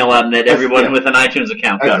Happy Meal album that everyone with an iTunes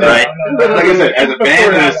account got, right? No. Like I said, as a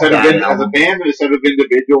band and a set of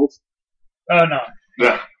individuals. Oh no.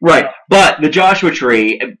 Yeah. Right, but The Joshua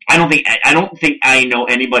Tree, I don't think I know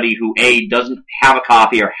anybody who doesn't have a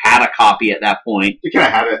copy or had a copy at that point. You kind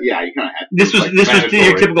of had it. Yeah, you kind of had. This was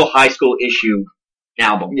your typical high school issue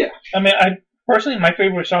album. Yeah. I mean, personally, my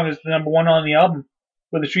favorite song is the number one on the album,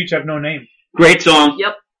 "Where the Streets Have No Name." Great song.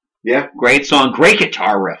 Yep. Yeah. Great song. Great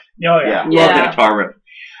guitar riff. Oh yeah. Love the guitar riff.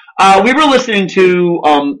 We were listening to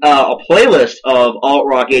a playlist of Alt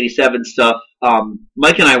Rock 87 stuff.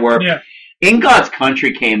 Mike and I were. Yeah. In God's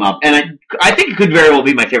Country came up, and I think it could very well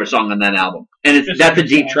be my favorite song on that album. And that's a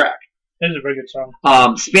deep track. It is a very good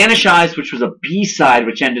song. Spanish Eyes, which was a B-side,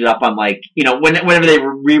 which ended up on whenever they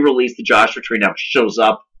re-released The Joshua Tree, now it shows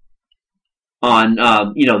up on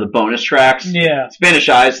the bonus tracks. Yeah. Spanish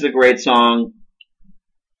Eyes is a great song.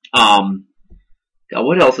 God,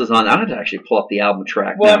 what else is on? I have to actually pull up the album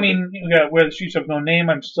track. Well, now. I mean, we got Where the Streets Have No Name.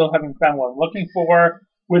 I'm still haven't found what I'm looking for.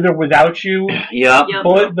 With or Without You. Yep.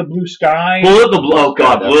 Bullet the Blue Sky. Bullet the Blue. Oh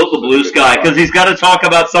God, Bullet the Blue Sky, because he's got to talk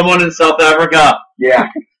about someone in South Africa Yeah.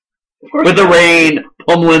 with the rain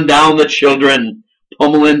pummeling down the children,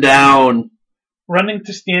 pummeling down. Running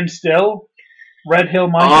to Stand Still. Red Hill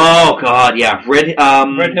Mining. Oh God, yeah, Red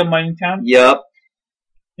Hill Mining Town. Yep.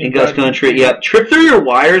 In God's Country. Yep. Trip Through Your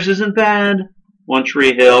Wires isn't bad. One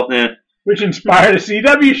Tree Hill. Which inspired a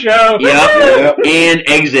CW show. Yep. And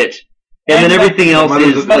Exit. And then everything else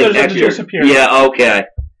is like extra. Yeah, okay.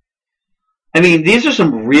 I mean, these are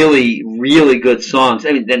some really, really good songs.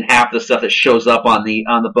 I mean, then half the stuff that shows up on the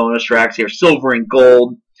bonus tracks here, Silver and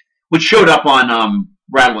Gold, which showed up on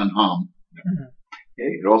Rattle and Hum. Mm-hmm. Yeah,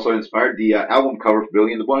 it also inspired the album cover for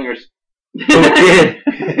Billy and the Boingers. Oh, it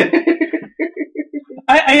did.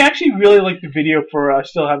 I actually really like the video for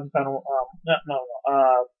Still Haven't Found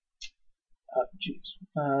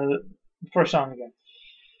the first song again.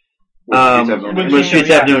 When When Streets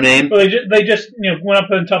Have No Name. Well, they just went up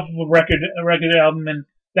on top of a record album in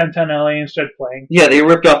downtown LA and started playing. Yeah, they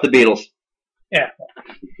ripped off the Beatles. Yeah.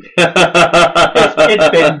 It's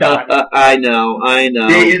been done. I know.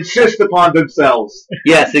 They insist upon themselves.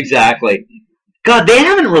 Yes, exactly. God, they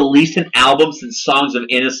haven't released an album since Songs of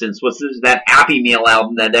Innocence, which is that Happy Meal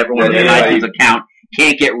album that everyone with an iTunes account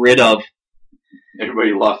can't get rid of.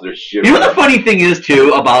 Everybody lost their shit. You know what the funny thing is,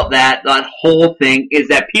 too, about that whole thing is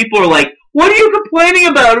that people are like, what are you complaining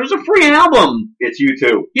about? It was a free album. It's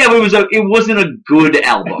U2. Yeah, but it wasn't a good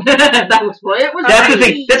album. That was what it was. That's the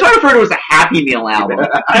thing. That's why I refer to it as a Happy Meal album.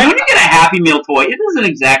 When you get a Happy Meal toy, it isn't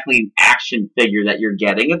exactly an action figure that you're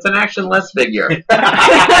getting. It's an action-less figure.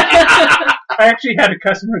 I actually had a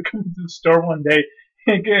customer come to the store one day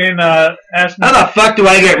and ask me, how the fuck do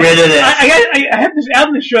I get rid of this? I have this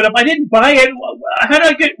album that showed up. I didn't buy it.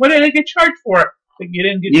 What did I get charged for? Like, you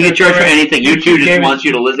didn't get. You get charged for anything. YouTube just wants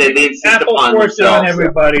you to listen. They insist Apple upon forced it on themselves.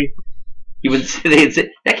 everybody.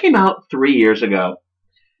 That came out 3 years ago.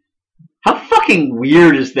 How fucking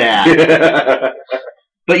weird is that?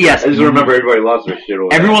 But yes, I just remember everybody lost their shit.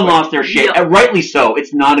 Everyone lost their shit. Yeah. Rightly so.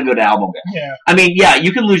 It's not a good album. Yeah. I mean, yeah,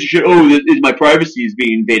 you can lose your shit. Oh, my privacy is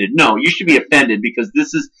being invaded. No, you should be offended because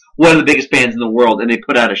this is one of the biggest bands in the world, and they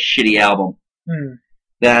put out a shitty album.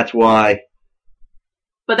 That's why.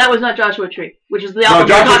 But that was not Joshua Tree, which is the album.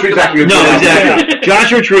 No, Joshua Tree's actually No, exactly.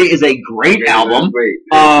 Joshua Tree is a great album. Great.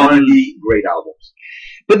 One of the great albums.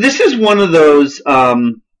 But this is one of those.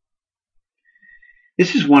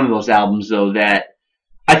 This is one of those albums, though, that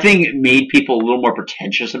I think it made people a little more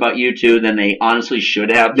pretentious about U2 than they honestly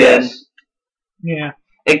should have been. Yes. Yeah.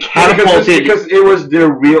 It catapulted because it was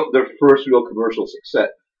their first real commercial success.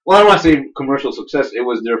 Well, I don't want to say commercial success. It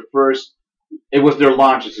was their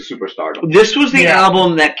launch as a superstardom. This was the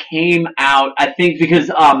album that came out, I think, because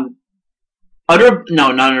not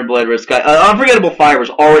Under Blood Red Sky. Unforgettable Fire was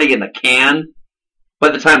already in the can by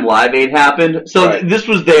the time Live Aid happened. So Right. this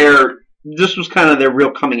was kind of their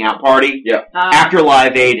real coming out party. Yeah. After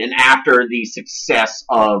Live Aid and after the success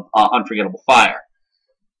of Unforgettable Fire.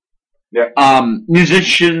 Yeah.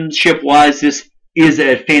 Musicianship wise, this is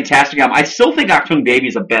a fantastic album. I still think Achtung Baby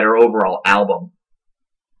is a better overall album.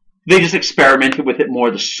 They just experimented with it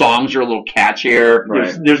more. The songs are a little catchier.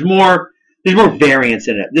 Right. There's more variance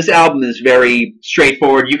in it. This album is very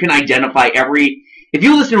straightforward. You can identify if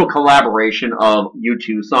you listen to a collaboration of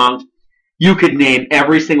U2 songs, you could name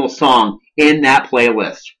every single song in that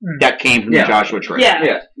playlist that came from the Joshua Tree.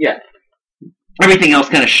 Yeah. Everything else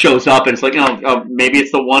kind of shows up, and it's like, maybe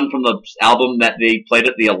it's the one from the album that they played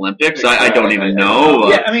at the Olympics. I don't even know.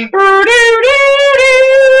 Yeah, I mean,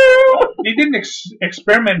 they didn't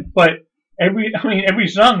experiment, but every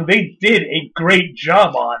song they did a great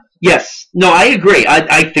job on. Yes. No, I agree.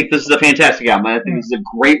 I think this is a fantastic album. I think this is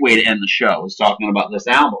a great way to end the show, is talking about this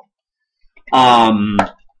album.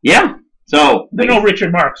 Yeah. So There's no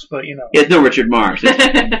Richard Marx, but it's no Richard Marx.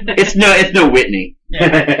 It's no Whitney.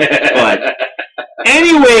 But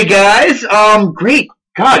anyway, guys, great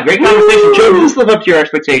conversation. Joe, did this live up to your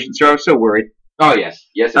expectations, sir? I was so worried. Oh yes.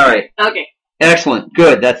 All right. Okay. Excellent.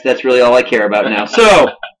 Good. That's really all I care about now. So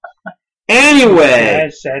anyway,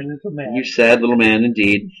 sad little man. you sad little man,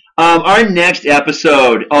 indeed. Our next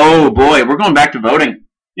episode. Oh boy, we're going back to voting.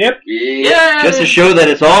 Yep. Yeah. Just to show that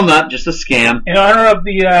it's all not just a scam. In honor of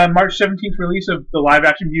the March 17th release of the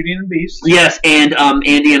live-action Beauty and the Beast. Yes, and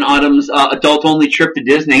Andy and Autumn's adult-only trip to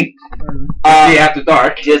Disney. Disney After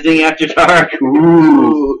Dark. Disney After Dark.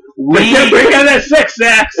 Ooh. We Bring out that sex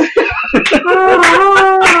sax.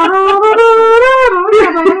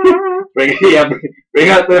 Bring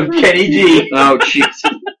out the Kenny G. Oh, jeez.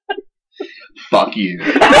 Fuck you.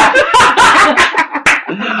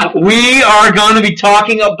 We are going to be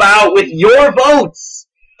talking about, with your votes,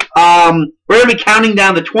 we're going to be counting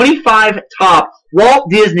down the 25 top Walt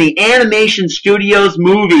Disney Animation Studios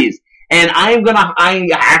movies. And I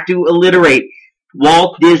have to alliterate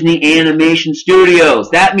Walt Disney Animation Studios.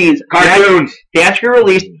 That means Cartoons. theatrically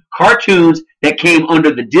released cartoons that came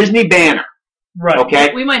under the Disney banner. Right.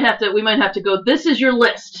 Okay? We might have to go. This is your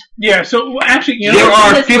list. Yeah. So actually, There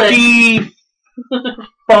are This list.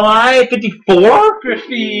 55, 54?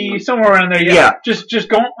 50 somewhere around there. Yeah. Yeah. Just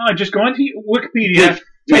go into Wikipedia,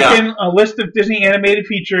 Yeah. type in a list of Disney animated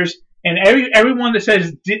features, and everyone that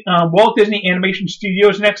says Walt Disney Animation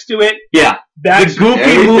Studios next to it. Yeah. That's The goofy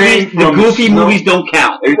everything movies, from movies don't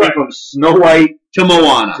count. Everything Right. from Snow White To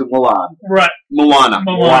Moana. to Mulan. right. Moana.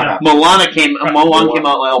 Moana. Moana came out.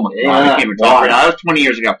 Oh my Yeah. God, I came Moana. that was 20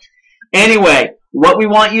 years ago. Anyway, what we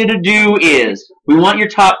want you to do is we want your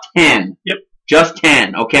top 10. Yep. Just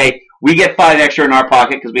 10. Okay. We get 5 extra in our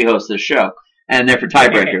pocket because we host this show, and they're for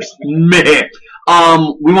tiebreakers. Meh.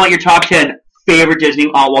 We want your top 10 favorite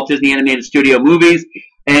Walt Disney Animated Studio movies,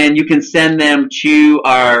 and you can send them to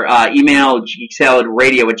our email,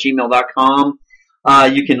 geeksaladradio@gmail.com.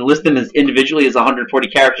 You can list them as individually as 140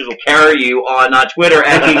 characters will carry you on Twitter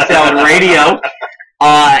at Geek Salad Radio.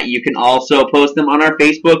 You can also post them on our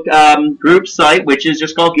Facebook group site, which is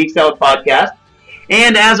just called Geek Salad Podcast.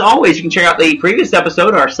 And as always, you can check out the previous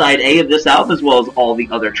episode, our side A of this album, as well as all the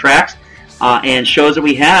other tracks and shows that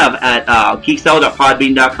we have at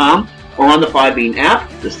geeksalad.podbean.com or on the Podbean app,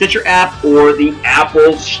 the Stitcher app, or the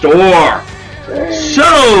Apple Store.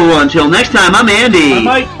 So, until next time, I'm Andy. I'm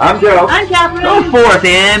Mike. I'm Joe. I'm Catherine. Go forth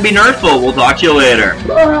and be nerdful. We'll talk to you later.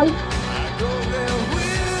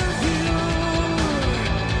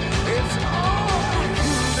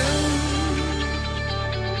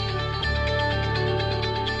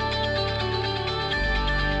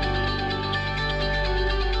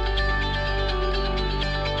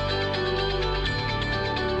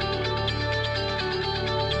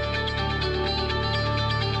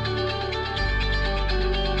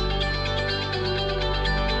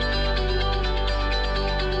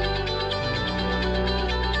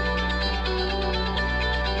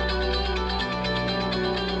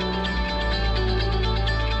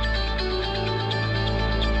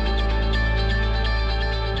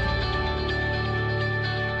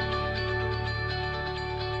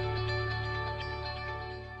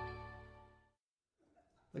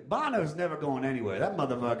 Like, Bono's never going anywhere. That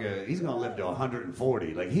motherfucker, he's going to live to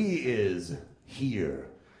 140. Like, he is here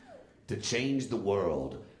to change the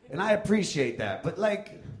world. And I appreciate that. But,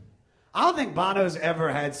 like, I don't think Bono's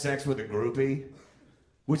ever had sex with a groupie,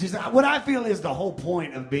 which is what I feel is the whole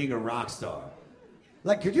point of being a rock star.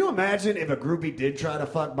 Like, could you imagine if a groupie did try to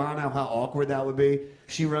fuck Bono, how awkward that would be?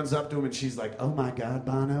 She runs up to him and she's like, "Oh my God,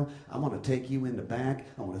 Bono, I want to take you in the back.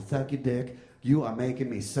 I want to suck your dick. You are making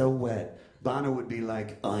me so wet." Bono would be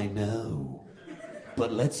like, "I know,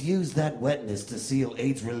 but let's use that wetness to seal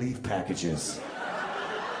AIDS relief packages."